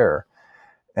wonder where.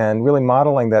 And really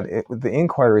modeling that the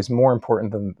inquiry is more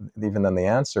important than the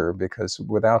answer, because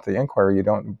without the inquiry, you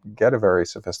don't get a very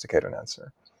sophisticated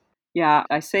answer. Yeah,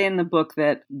 I say in the book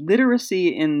that literacy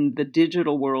in the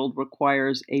digital world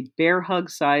requires a bear hug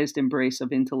sized embrace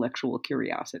of intellectual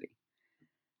curiosity.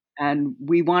 And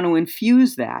we want to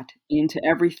infuse that into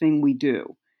everything we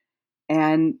do.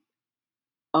 And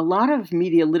a lot of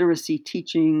media literacy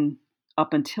teaching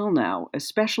up until now,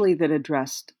 especially that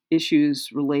addressed issues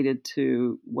related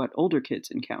to what older kids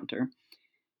encounter,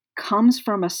 comes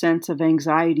from a sense of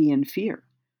anxiety and fear.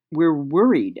 We're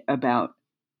worried about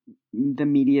the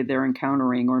media they're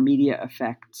encountering or media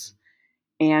effects.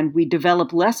 And we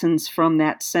develop lessons from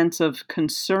that sense of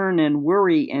concern and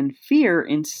worry and fear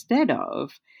instead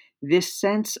of this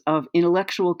sense of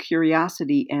intellectual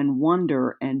curiosity and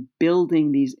wonder and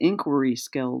building these inquiry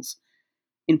skills,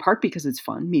 in part because it's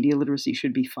fun. Media literacy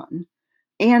should be fun.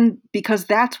 And because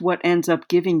that's what ends up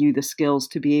giving you the skills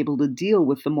to be able to deal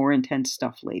with the more intense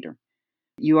stuff later.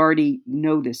 You already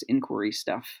know this inquiry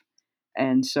stuff.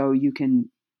 And so you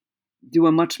can do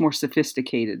a much more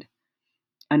sophisticated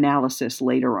analysis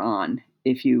later on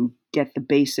if you get the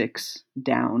basics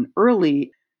down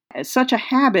early. It's such a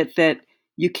habit that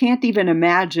you can't even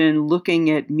imagine looking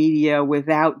at media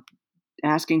without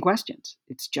asking questions.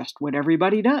 It's just what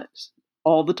everybody does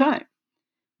all the time.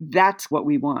 That's what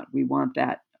we want. We want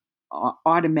that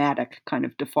automatic kind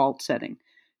of default setting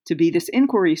to be this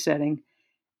inquiry setting.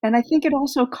 And I think it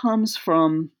also comes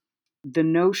from the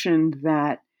notion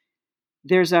that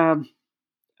there's a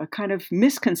kind of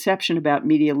misconception about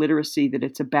media literacy that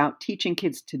it's about teaching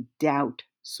kids to doubt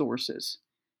sources.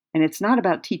 And it's not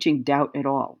about teaching doubt at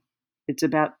all. It's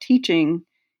about teaching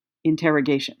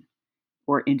interrogation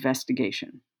or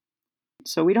investigation.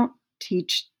 So we don't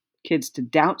teach kids to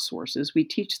doubt sources, we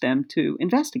teach them to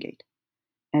investigate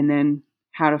and then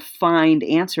how to find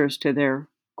answers to their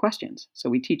questions. So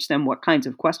we teach them what kinds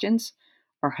of questions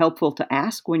are helpful to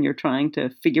ask when you're trying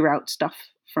to figure out stuff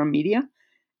from media.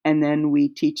 And then we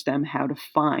teach them how to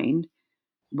find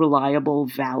reliable,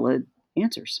 valid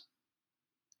answers.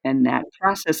 And that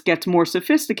process gets more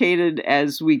sophisticated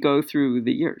as we go through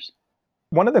the years.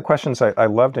 One of the questions I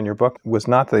loved in your book was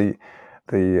not the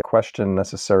question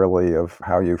necessarily of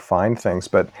how you find things,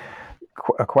 but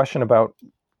a question about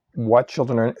what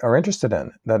children are interested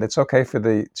in, that it's okay for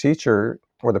the teacher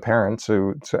or the parent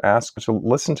to ask, to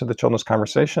listen to the children's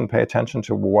conversation, pay attention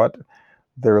to what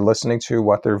they're listening to,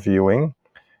 what they're viewing,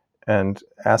 and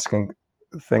asking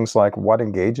things like what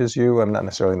engages you. I'm not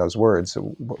necessarily in those words.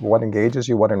 What engages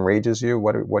you? What enrages you?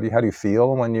 How do you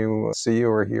feel when you see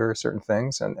or hear certain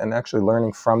things? And actually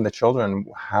learning from the children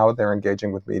how they're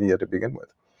engaging with media to begin with.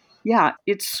 Yeah,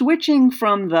 it's switching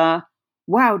from the,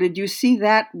 wow, did you see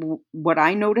that? What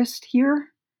I noticed here?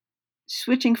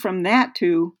 Switching from that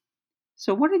to,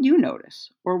 so what did you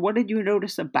notice? Or what did you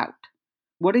notice about?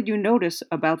 What did you notice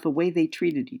about the way they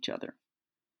treated each other?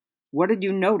 What did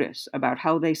you notice about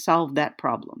how they solved that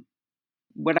problem?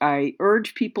 What I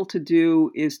urge people to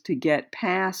do is to get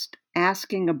past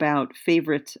asking about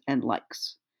favorites and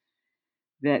likes,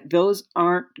 that those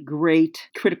aren't great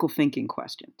critical thinking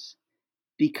questions.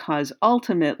 Because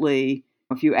ultimately,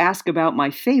 if you ask about my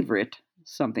favorite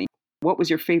something, what was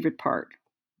your favorite part?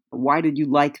 Why did you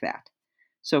like that?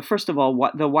 So, first of all,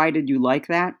 why did you like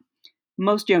that?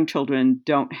 Most young children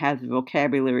don't have the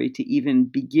vocabulary to even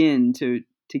begin to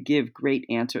give great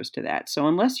answers to that. So,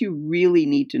 unless you really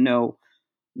need to know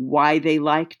why they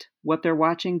liked what they're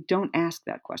watching, don't ask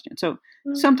that question. So,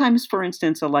 sometimes, for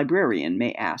instance, a librarian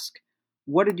may ask,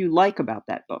 what did you like about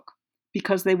that book?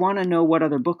 Because they want to know what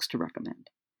other books to recommend.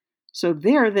 So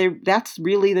that's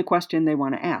really the question they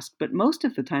want to ask. But most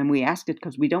of the time we ask it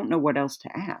because we don't know what else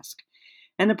to ask.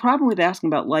 And the problem with asking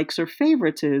about likes or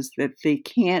favorites is that they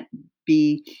can't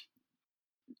be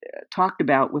talked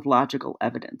about with logical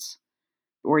evidence,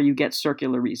 or you get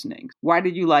circular reasoning. Why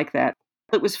did you like that?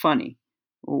 It was funny.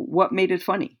 What made it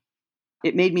funny?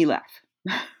 It made me laugh.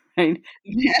 Right?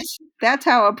 That's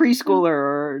how a preschooler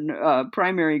or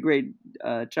primary grade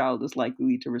child is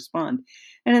likely to respond.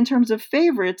 And in terms of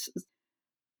favorites,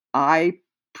 I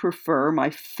prefer my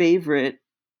favorite,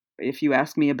 if you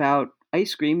ask me about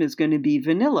ice cream, is going to be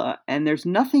vanilla. And there's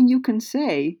nothing you can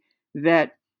say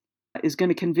that is going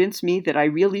to convince me that I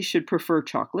really should prefer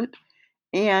chocolate.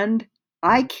 And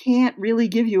I can't really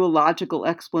give you a logical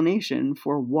explanation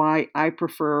for why I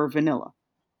prefer vanilla.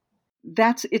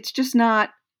 It's just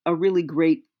not a really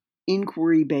great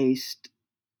inquiry based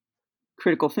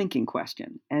critical thinking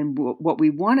question. And what we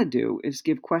want to do is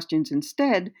give questions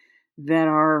instead that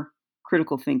are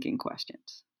critical thinking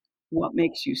questions. What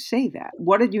makes you say that?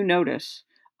 What did you notice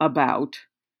about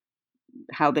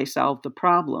how they solved the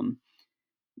problem?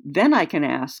 Then I can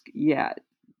ask, yeah,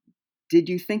 did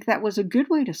you think that was a good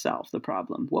way to solve the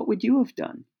problem? What would you have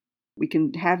done? We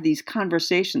can have these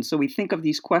conversations. So we think of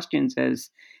these questions as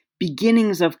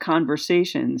beginnings of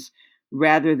conversations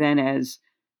rather than as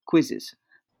quizzes.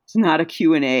 It's not a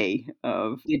Q&A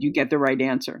of did you get the right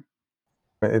answer?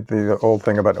 The old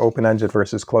thing about open-ended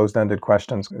versus closed-ended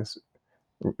questions is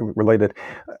related.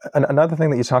 Another thing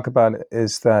that you talk about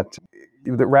is that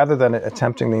rather than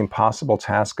attempting the impossible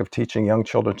task of teaching young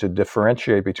children to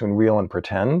differentiate between real and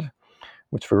pretend,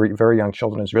 which for very young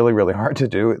children is really, really hard to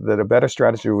do, that a better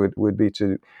strategy would be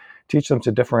to teach them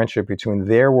to differentiate between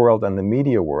their world and the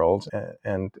media world.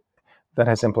 And that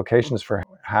has implications for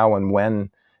how and when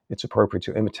it's appropriate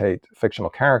to imitate fictional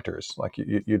characters. Like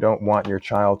you don't want your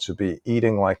child to be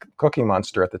eating like Cookie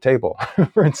Monster at the table,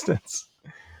 for instance.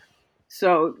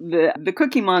 So the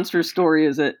Cookie Monster story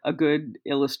is a good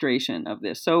illustration of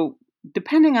this. So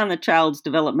depending on the child's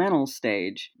developmental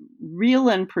stage, real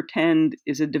and pretend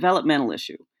is a developmental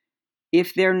issue.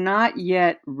 If they're not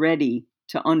yet ready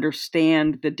to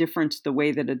understand the difference the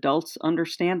way that adults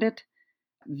understand it,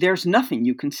 there's nothing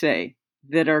you can say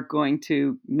that are going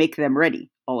to make them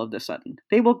ready all of a sudden.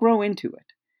 They will grow into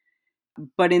it.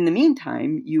 But in the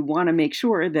meantime, you want to make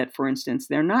sure that, for instance,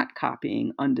 they're not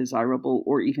copying undesirable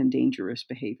or even dangerous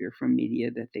behavior from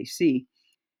media that they see.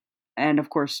 And of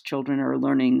course, children are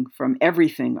learning from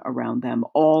everything around them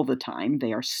all the time.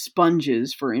 They are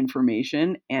sponges for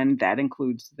information, and that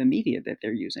includes the media that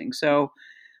they're using. So,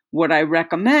 what I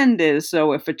recommend is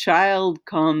so if a child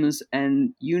comes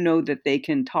and you know that they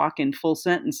can talk in full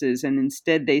sentences and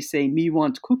instead they say, me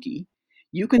wants cookie,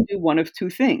 you can do one of two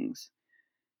things.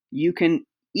 You can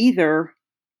either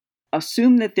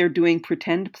assume that they're doing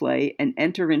pretend play and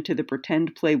enter into the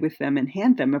pretend play with them and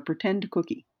hand them a pretend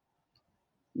cookie,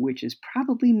 which is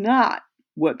probably not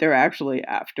what they're actually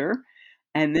after,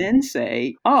 and then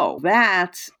say, oh,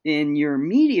 that's in your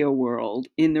media world.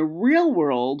 In the real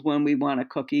world, when we want a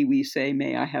cookie, we say,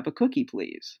 may I have a cookie,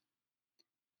 please?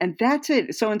 And that's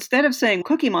it. So instead of saying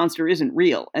Cookie Monster isn't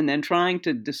real and then trying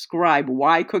to describe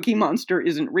why Cookie Monster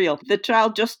isn't real, the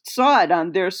child just saw it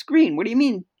on their screen. What do you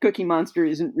mean Cookie Monster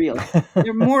isn't real?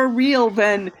 They're more real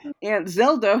than Aunt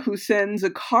Zelda, who sends a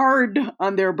card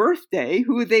on their birthday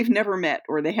who they've never met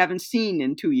or they haven't seen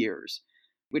in 2 years,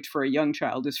 which for a young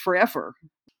child is forever.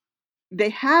 They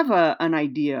have an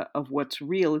idea of what's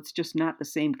real. It's just not the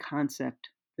same concept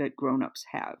that grown-ups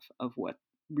have of what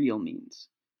real means.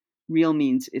 Real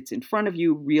means it's in front of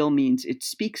you. Real means it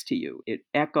speaks to you. It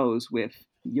echoes with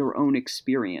your own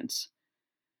experience.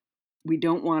 We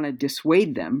don't want to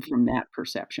dissuade them from that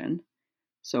perception.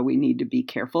 So we need to be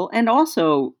careful. And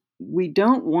also, we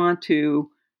don't want to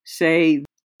say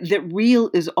that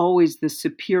real is always the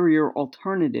superior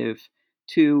alternative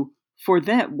to, for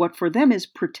them, what for them is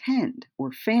pretend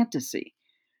or fantasy.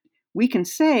 We can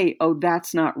say, oh,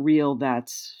 that's not real,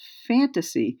 that's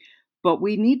fantasy, but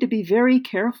we need to be very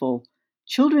careful.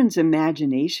 Children's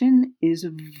imagination is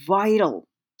vital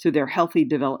to their healthy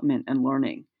development and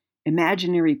learning.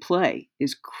 Imaginary play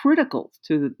is critical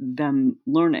to them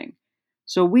learning.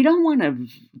 So we don't want to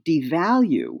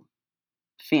devalue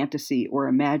fantasy or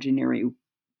imaginary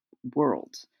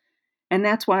worlds. And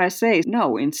that's why I say,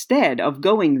 no, instead of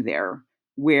going there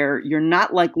where you're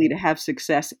not likely to have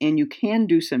success and you can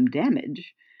do some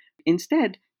damage,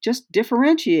 instead, just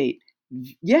differentiate.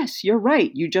 Yes, you're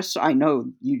right. I know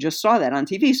you just saw that on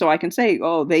TV. So I can say,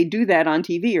 oh, they do that on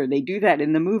TV, or they do that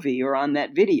in the movie or on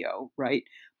that video, right?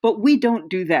 But we don't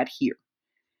do that here.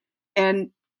 And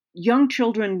young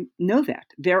children know that.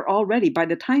 They're already, by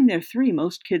the time they're 3,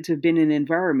 most kids have been in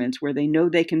environments where they know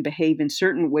they can behave in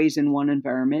certain ways in one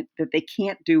environment that they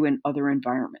can't do in other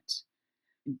environments.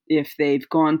 If they've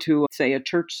gone to, say, a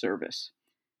church service,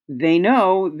 they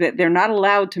know that they're not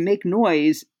allowed to make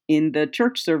noise in the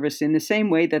church service in the same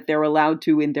way that they're allowed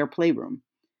to in their playroom,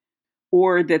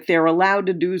 or that they're allowed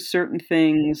to do certain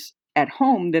things at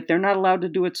home that they're not allowed to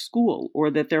do at school,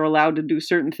 or that they're allowed to do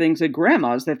certain things at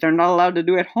grandma's that they're not allowed to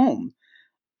do at home.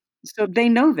 So they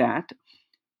know that.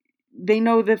 They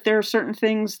know that there are certain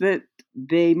things that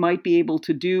they might be able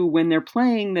to do when they're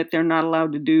playing that they're not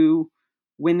allowed to do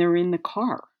when they're in the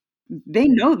car. They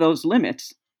know those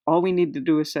limits. All we need to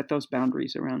do is set those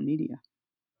boundaries around media.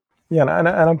 Yeah, and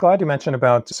I'm glad you mentioned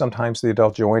about sometimes the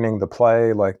adult joining the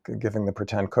play, like giving the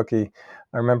pretend cookie.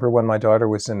 I remember when my daughter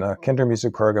was in a kinder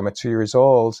music program at 2 years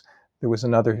old, there was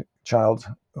another child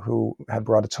who had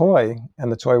brought a toy,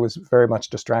 and the toy was very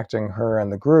much distracting her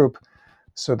and the group.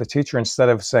 So the teacher, instead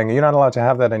of saying, you're not allowed to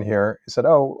have that in here, said,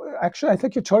 oh, actually, I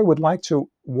think your toy would like to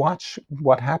watch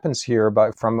what happens here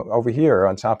from over here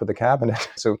on top of the cabinet.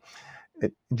 So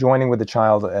joining with the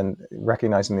child and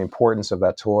recognizing the importance of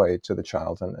that toy to the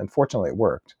child. And fortunately, it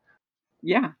worked.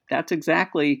 Yeah, that's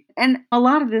exactly. And a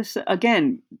lot of this,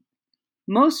 again,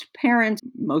 most parents,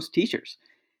 most teachers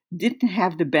didn't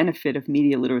have the benefit of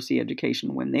media literacy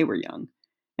education when they were young.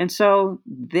 And so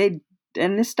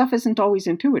and this stuff isn't always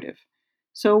intuitive.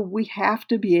 So we have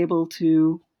to be able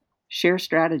to share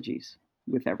strategies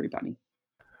with everybody.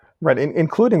 Right,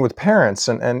 including with parents.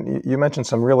 And you mentioned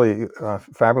some really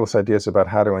fabulous ideas about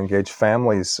how to engage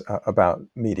families about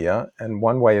media. And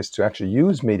one way is to actually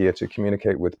use media to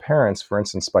communicate with parents, for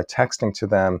instance, by texting to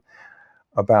them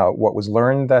about what was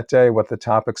learned that day, what the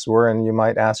topics were, and you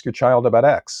might ask your child about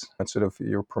X. And sort of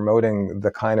you're promoting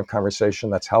the kind of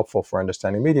conversation that's helpful for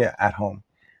understanding media at home.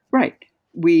 Right.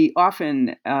 We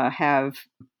often have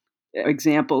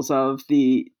examples of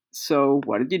so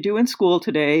what did you do in school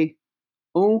today?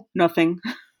 Oh, nothing.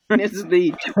 Is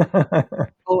the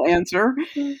typical answer.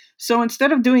 So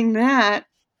instead of doing that,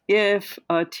 if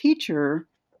a teacher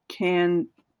can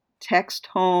text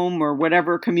home or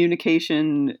whatever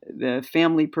communication the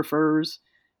family prefers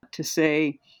to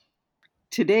say,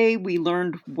 today we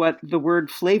learned what the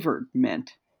word flavored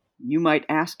meant. You might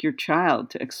ask your child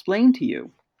to explain to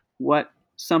you what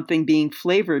something being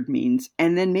flavored means,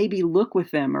 and then maybe look with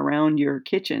them around your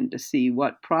kitchen to see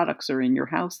what products are in your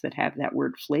house that have that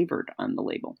word flavored on the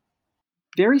label.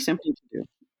 Very simple to do.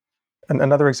 And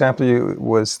another example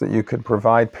was that you could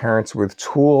provide parents with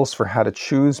tools for how to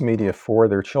choose media for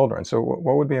their children. So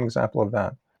what would be an example of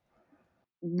that?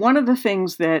 One of the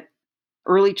things that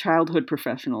early childhood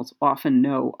professionals often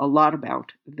know a lot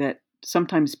about that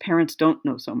sometimes parents don't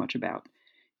know so much about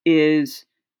is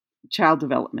child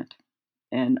development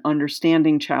and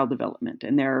understanding child development.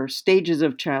 And there are stages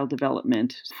of child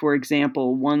development. For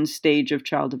example, one stage of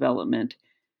child development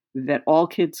that all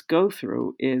kids go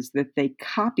through is that they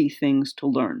copy things to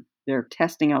learn. They're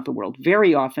testing out the world.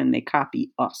 Very often they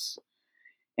copy us.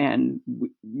 And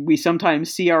we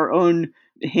sometimes see our own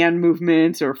hand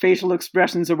movements or facial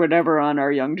expressions or whatever on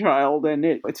our young child, and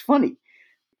it's funny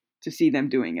to see them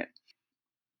doing it.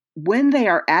 When they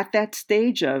are at that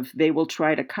stage of they will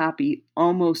try to copy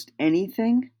almost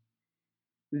anything,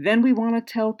 then we want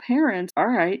to tell parents, all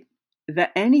right,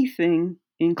 the anything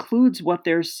includes what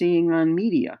they're seeing on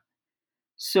media.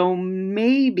 So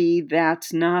maybe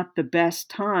that's not the best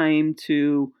time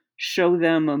to show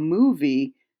them a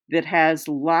movie that has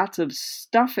lots of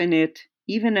stuff in it,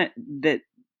 even that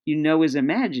is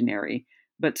imaginary,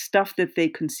 but stuff that they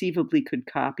conceivably could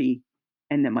copy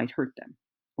and that might hurt them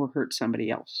or hurt somebody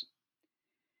else.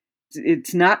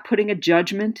 It's not putting a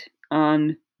judgment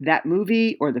on that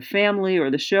movie or the family or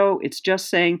the show. It's just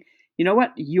saying, you know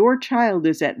what? Your child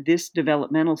is at this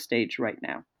developmental stage right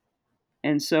now.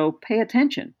 And so pay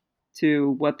attention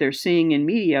to what they're seeing in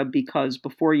media, because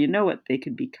before you know it, they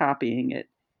could be copying it,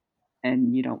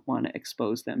 and you don't want to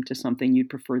expose them to something you'd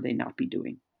prefer they not be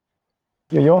doing.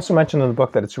 Yeah, you also mentioned in the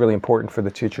book that it's really important for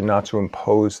the teacher not to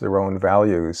impose their own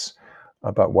values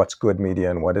about what's good media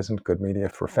and what isn't good media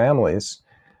for families.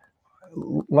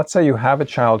 Let's say you have a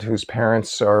child whose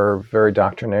parents are very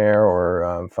doctrinaire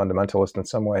or fundamentalist in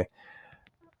some way.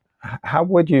 How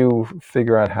would you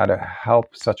figure out how to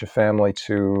help such a family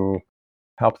to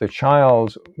help their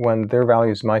child when their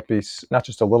values might be not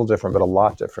just a little different, but a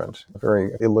lot different,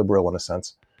 very illiberal in a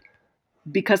sense?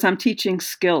 Because I'm teaching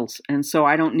skills, and so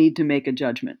I don't need to make a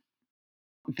judgment.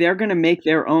 They're going to make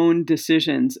their own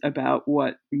decisions about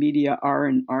what media are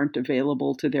and aren't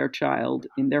available to their child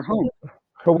in their home.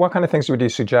 But what kind of things would you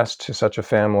suggest to such a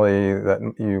family that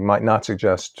you might not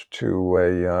suggest to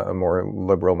a more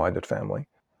liberal-minded family?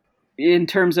 In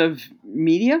terms of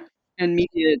media and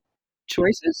media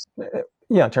choices?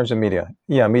 Yeah, in terms of media.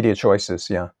 Yeah, media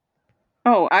choices. Yeah.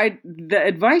 The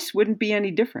advice wouldn't be any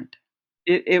different.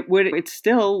 It's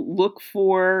still look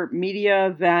for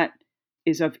media that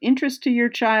is of interest to your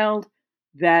child,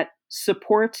 that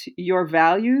supports your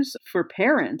values. For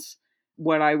parents,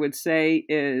 what I would say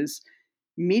is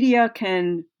media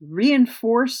can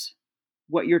reinforce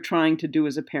what you're trying to do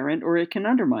as a parent, or it can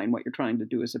undermine what you're trying to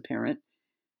do as a parent.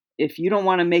 If you don't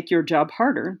want to make your job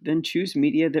harder, then choose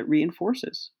media that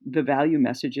reinforces the value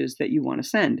messages that you want to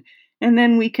send. And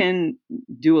then we can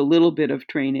do a little bit of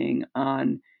training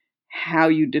on how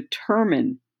you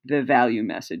determine the value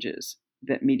messages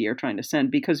that media are trying to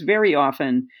send, because very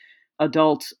often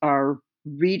adults are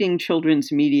reading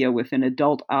children's media with an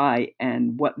adult eye,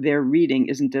 and what they're reading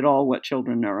isn't at all what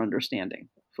children are understanding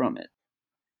from it.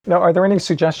 Now, are there any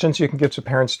suggestions you can give to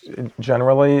parents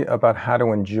generally about how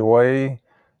to enjoy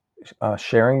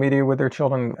sharing media with their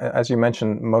children? As you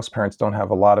mentioned, most parents don't have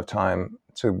a lot of time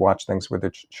to watch things with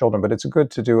their children, but it's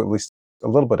good to do at least a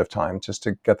little bit of time just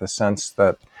to get the sense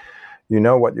that you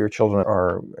know what your children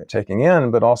are taking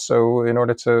in, but also in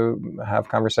order to have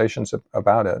conversations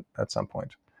about it at some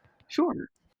point. Sure.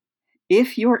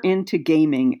 If you're into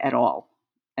gaming at all,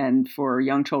 and for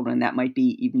young children, that might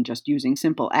be even just using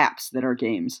simple apps that are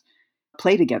games,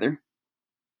 play together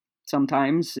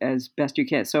sometimes as best you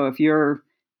can. So if you're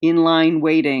in line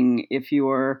waiting,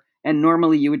 and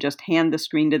normally you would just hand the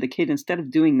screen to the kid, instead of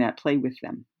doing that, play with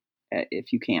them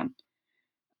if you can.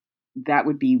 That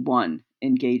would be one,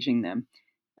 engaging them.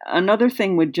 Another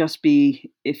thing would just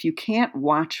be, if you can't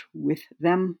watch with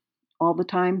them all the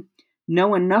time,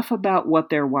 know enough about what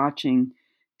they're watching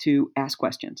to ask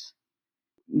questions.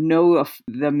 Know of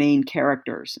the main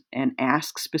characters and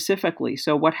ask specifically,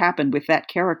 so what happened with that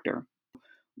character?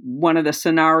 One of the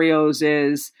scenarios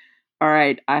is, all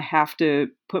right, I have to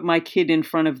put my kid in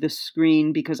front of the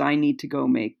screen because I need to go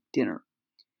make dinner.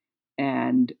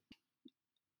 And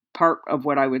part of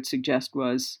what I would suggest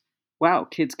was, wow,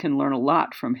 kids can learn a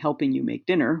lot from helping you make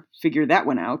dinner. Figure that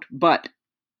one out. But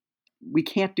we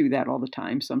can't do that all the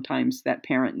time. Sometimes that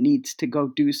parent needs to go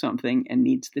do something and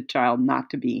needs the child not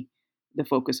to be the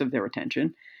focus of their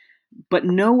attention. But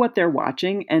know what they're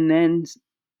watching, and then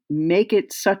make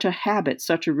it such a habit,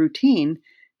 such a routine,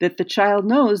 that the child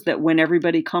knows that when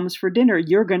everybody comes for dinner,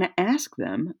 you're going to ask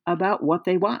them about what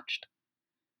they watched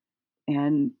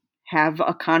and have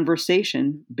a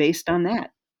conversation based on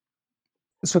that.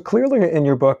 So clearly in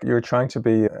your book, you're trying to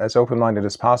be as open-minded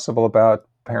as possible about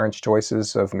parents'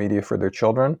 choices of media for their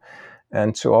children,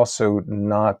 and to also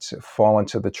not fall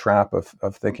into the trap of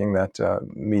thinking that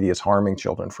media is harming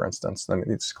children, for instance. I mean,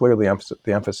 it's clearly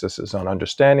the emphasis is on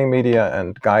understanding media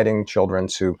and guiding children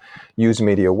to use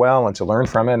media well and to learn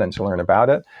from it and to learn about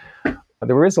it.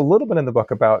 There is a little bit in the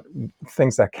book about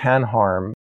things that can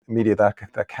harm media,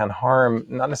 that can harm,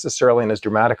 not necessarily in as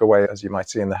dramatic a way as you might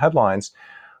see in the headlines,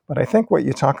 but I think what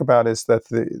you talk about is that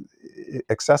the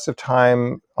excessive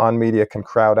time on media can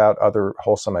crowd out other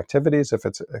wholesome activities if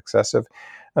it's excessive.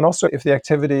 And also if the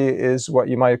activity is what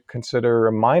you might consider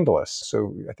mindless.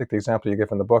 So I think the example you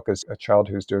give in the book is a child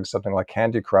who's doing something like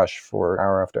Candy Crush for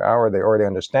hour after hour. They already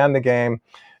understand the game.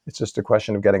 It's just a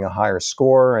question of getting a higher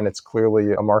score. And it's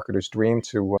clearly a marketer's dream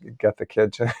to get the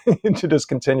kid to, to just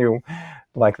continue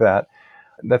like that.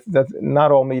 That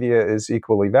not all media is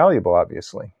equally valuable,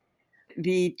 obviously.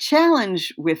 The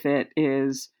challenge with it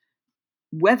is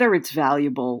whether it's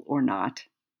valuable or not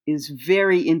is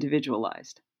very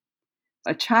individualized.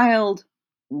 A child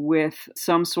with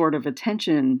some sort of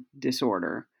attention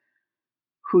disorder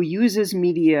who uses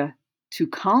media to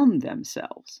calm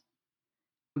themselves.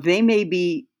 They may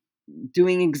be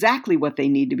doing exactly what they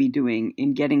need to be doing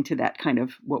in getting to that kind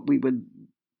of what we would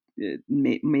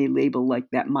may label like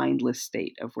that mindless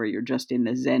state of where you're just in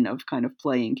the zen of kind of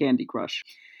playing Candy Crush.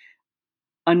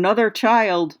 Another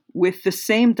child with the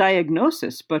same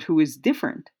diagnosis, but who is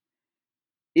different,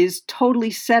 is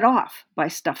totally set off by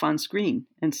stuff on screen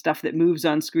and stuff that moves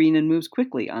on screen and moves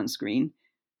quickly on screen.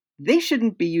 They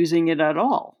shouldn't be using it at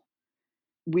all.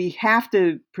 We have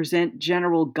to present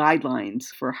general guidelines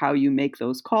for how you make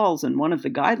those calls. And one of the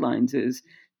guidelines is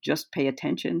just pay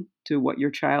attention to what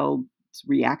your child's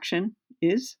reaction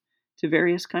is to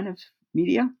various kind of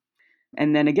media.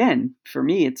 And then again, for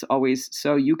me, it's always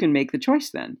so you can make the choice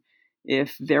then.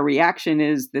 If their reaction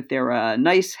is that they're a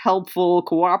nice, helpful,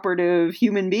 cooperative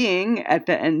human being at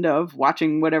the end of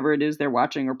watching whatever it is they're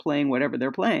watching or playing whatever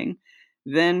they're playing,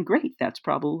 then great, that's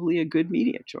probably a good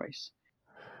media choice.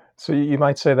 So you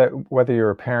might say that whether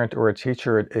you're a parent or a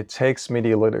teacher, it takes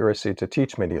media literacy to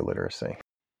teach media literacy.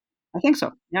 I think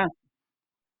so, yeah.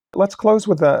 Let's close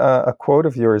with a quote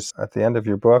of yours at the end of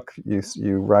your book.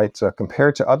 You write,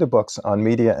 compared to other books on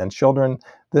media and children,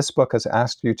 this book has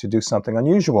asked you to do something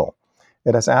unusual.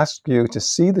 It has asked you to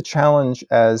see the challenge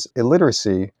as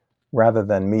illiteracy rather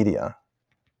than media.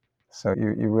 So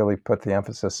you really put the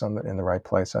emphasis in the right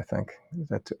place, I think.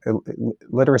 That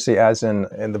literacy as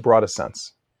in the broadest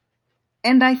sense.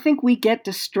 And I think we get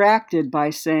distracted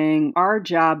by saying our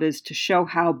job is to show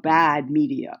how bad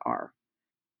media are.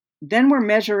 Then we're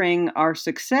measuring our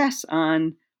success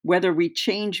on whether we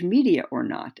change media or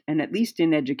not. And at least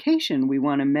in education, we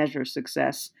want to measure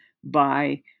success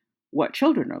by what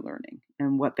children are learning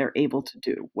and what they're able to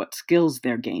do, what skills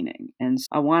they're gaining. And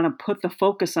I want to put the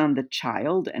focus on the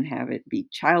child and have it be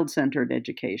child-centered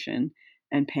education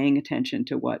and paying attention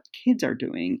to what kids are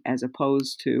doing as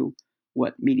opposed to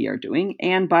what media are doing.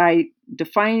 And by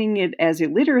defining it as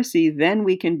illiteracy, then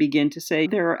we can begin to say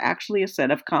there are actually a set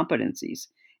of competencies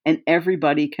and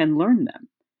everybody can learn them.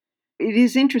 It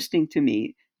is interesting to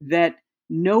me that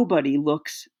nobody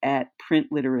looks at print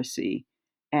literacy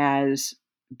as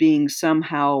being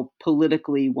somehow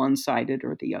politically one-sided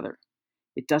or the other.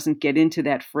 It doesn't get into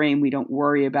that frame. We don't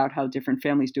worry about how different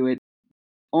families do it.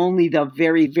 Only the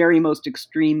very, very most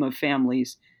extreme of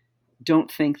families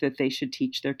don't think that they should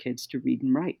teach their kids to read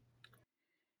and write.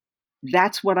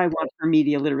 That's what I want for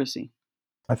media literacy.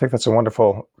 I think that's a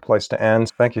wonderful place to end.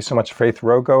 Thank you so much, Faith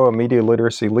Rogo, a media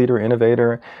literacy leader,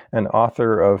 innovator, and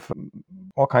author of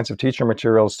all kinds of teacher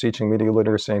materials teaching media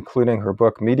literacy, including her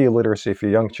book, Media Literacy for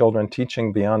Young Children,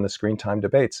 Teaching Beyond the Screen Time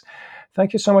Debates.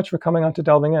 Thank you so much for coming on to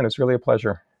Delving In. It's really a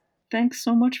pleasure. Thanks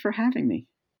so much for having me.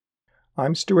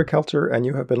 I'm Stuart Kelter, and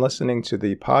you have been listening to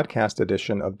the podcast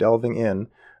edition of Delving In,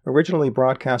 originally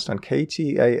broadcast on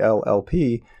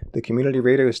KTAL-LP, the community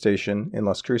radio station in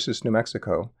Las Cruces, New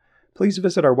Mexico. Please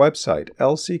visit our website,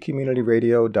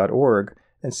 lccommunityradio.org,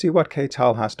 and see what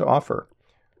KTAL has to offer.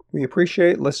 We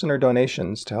appreciate listener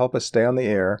donations to help us stay on the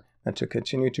air and to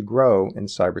continue to grow in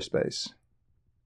cyberspace.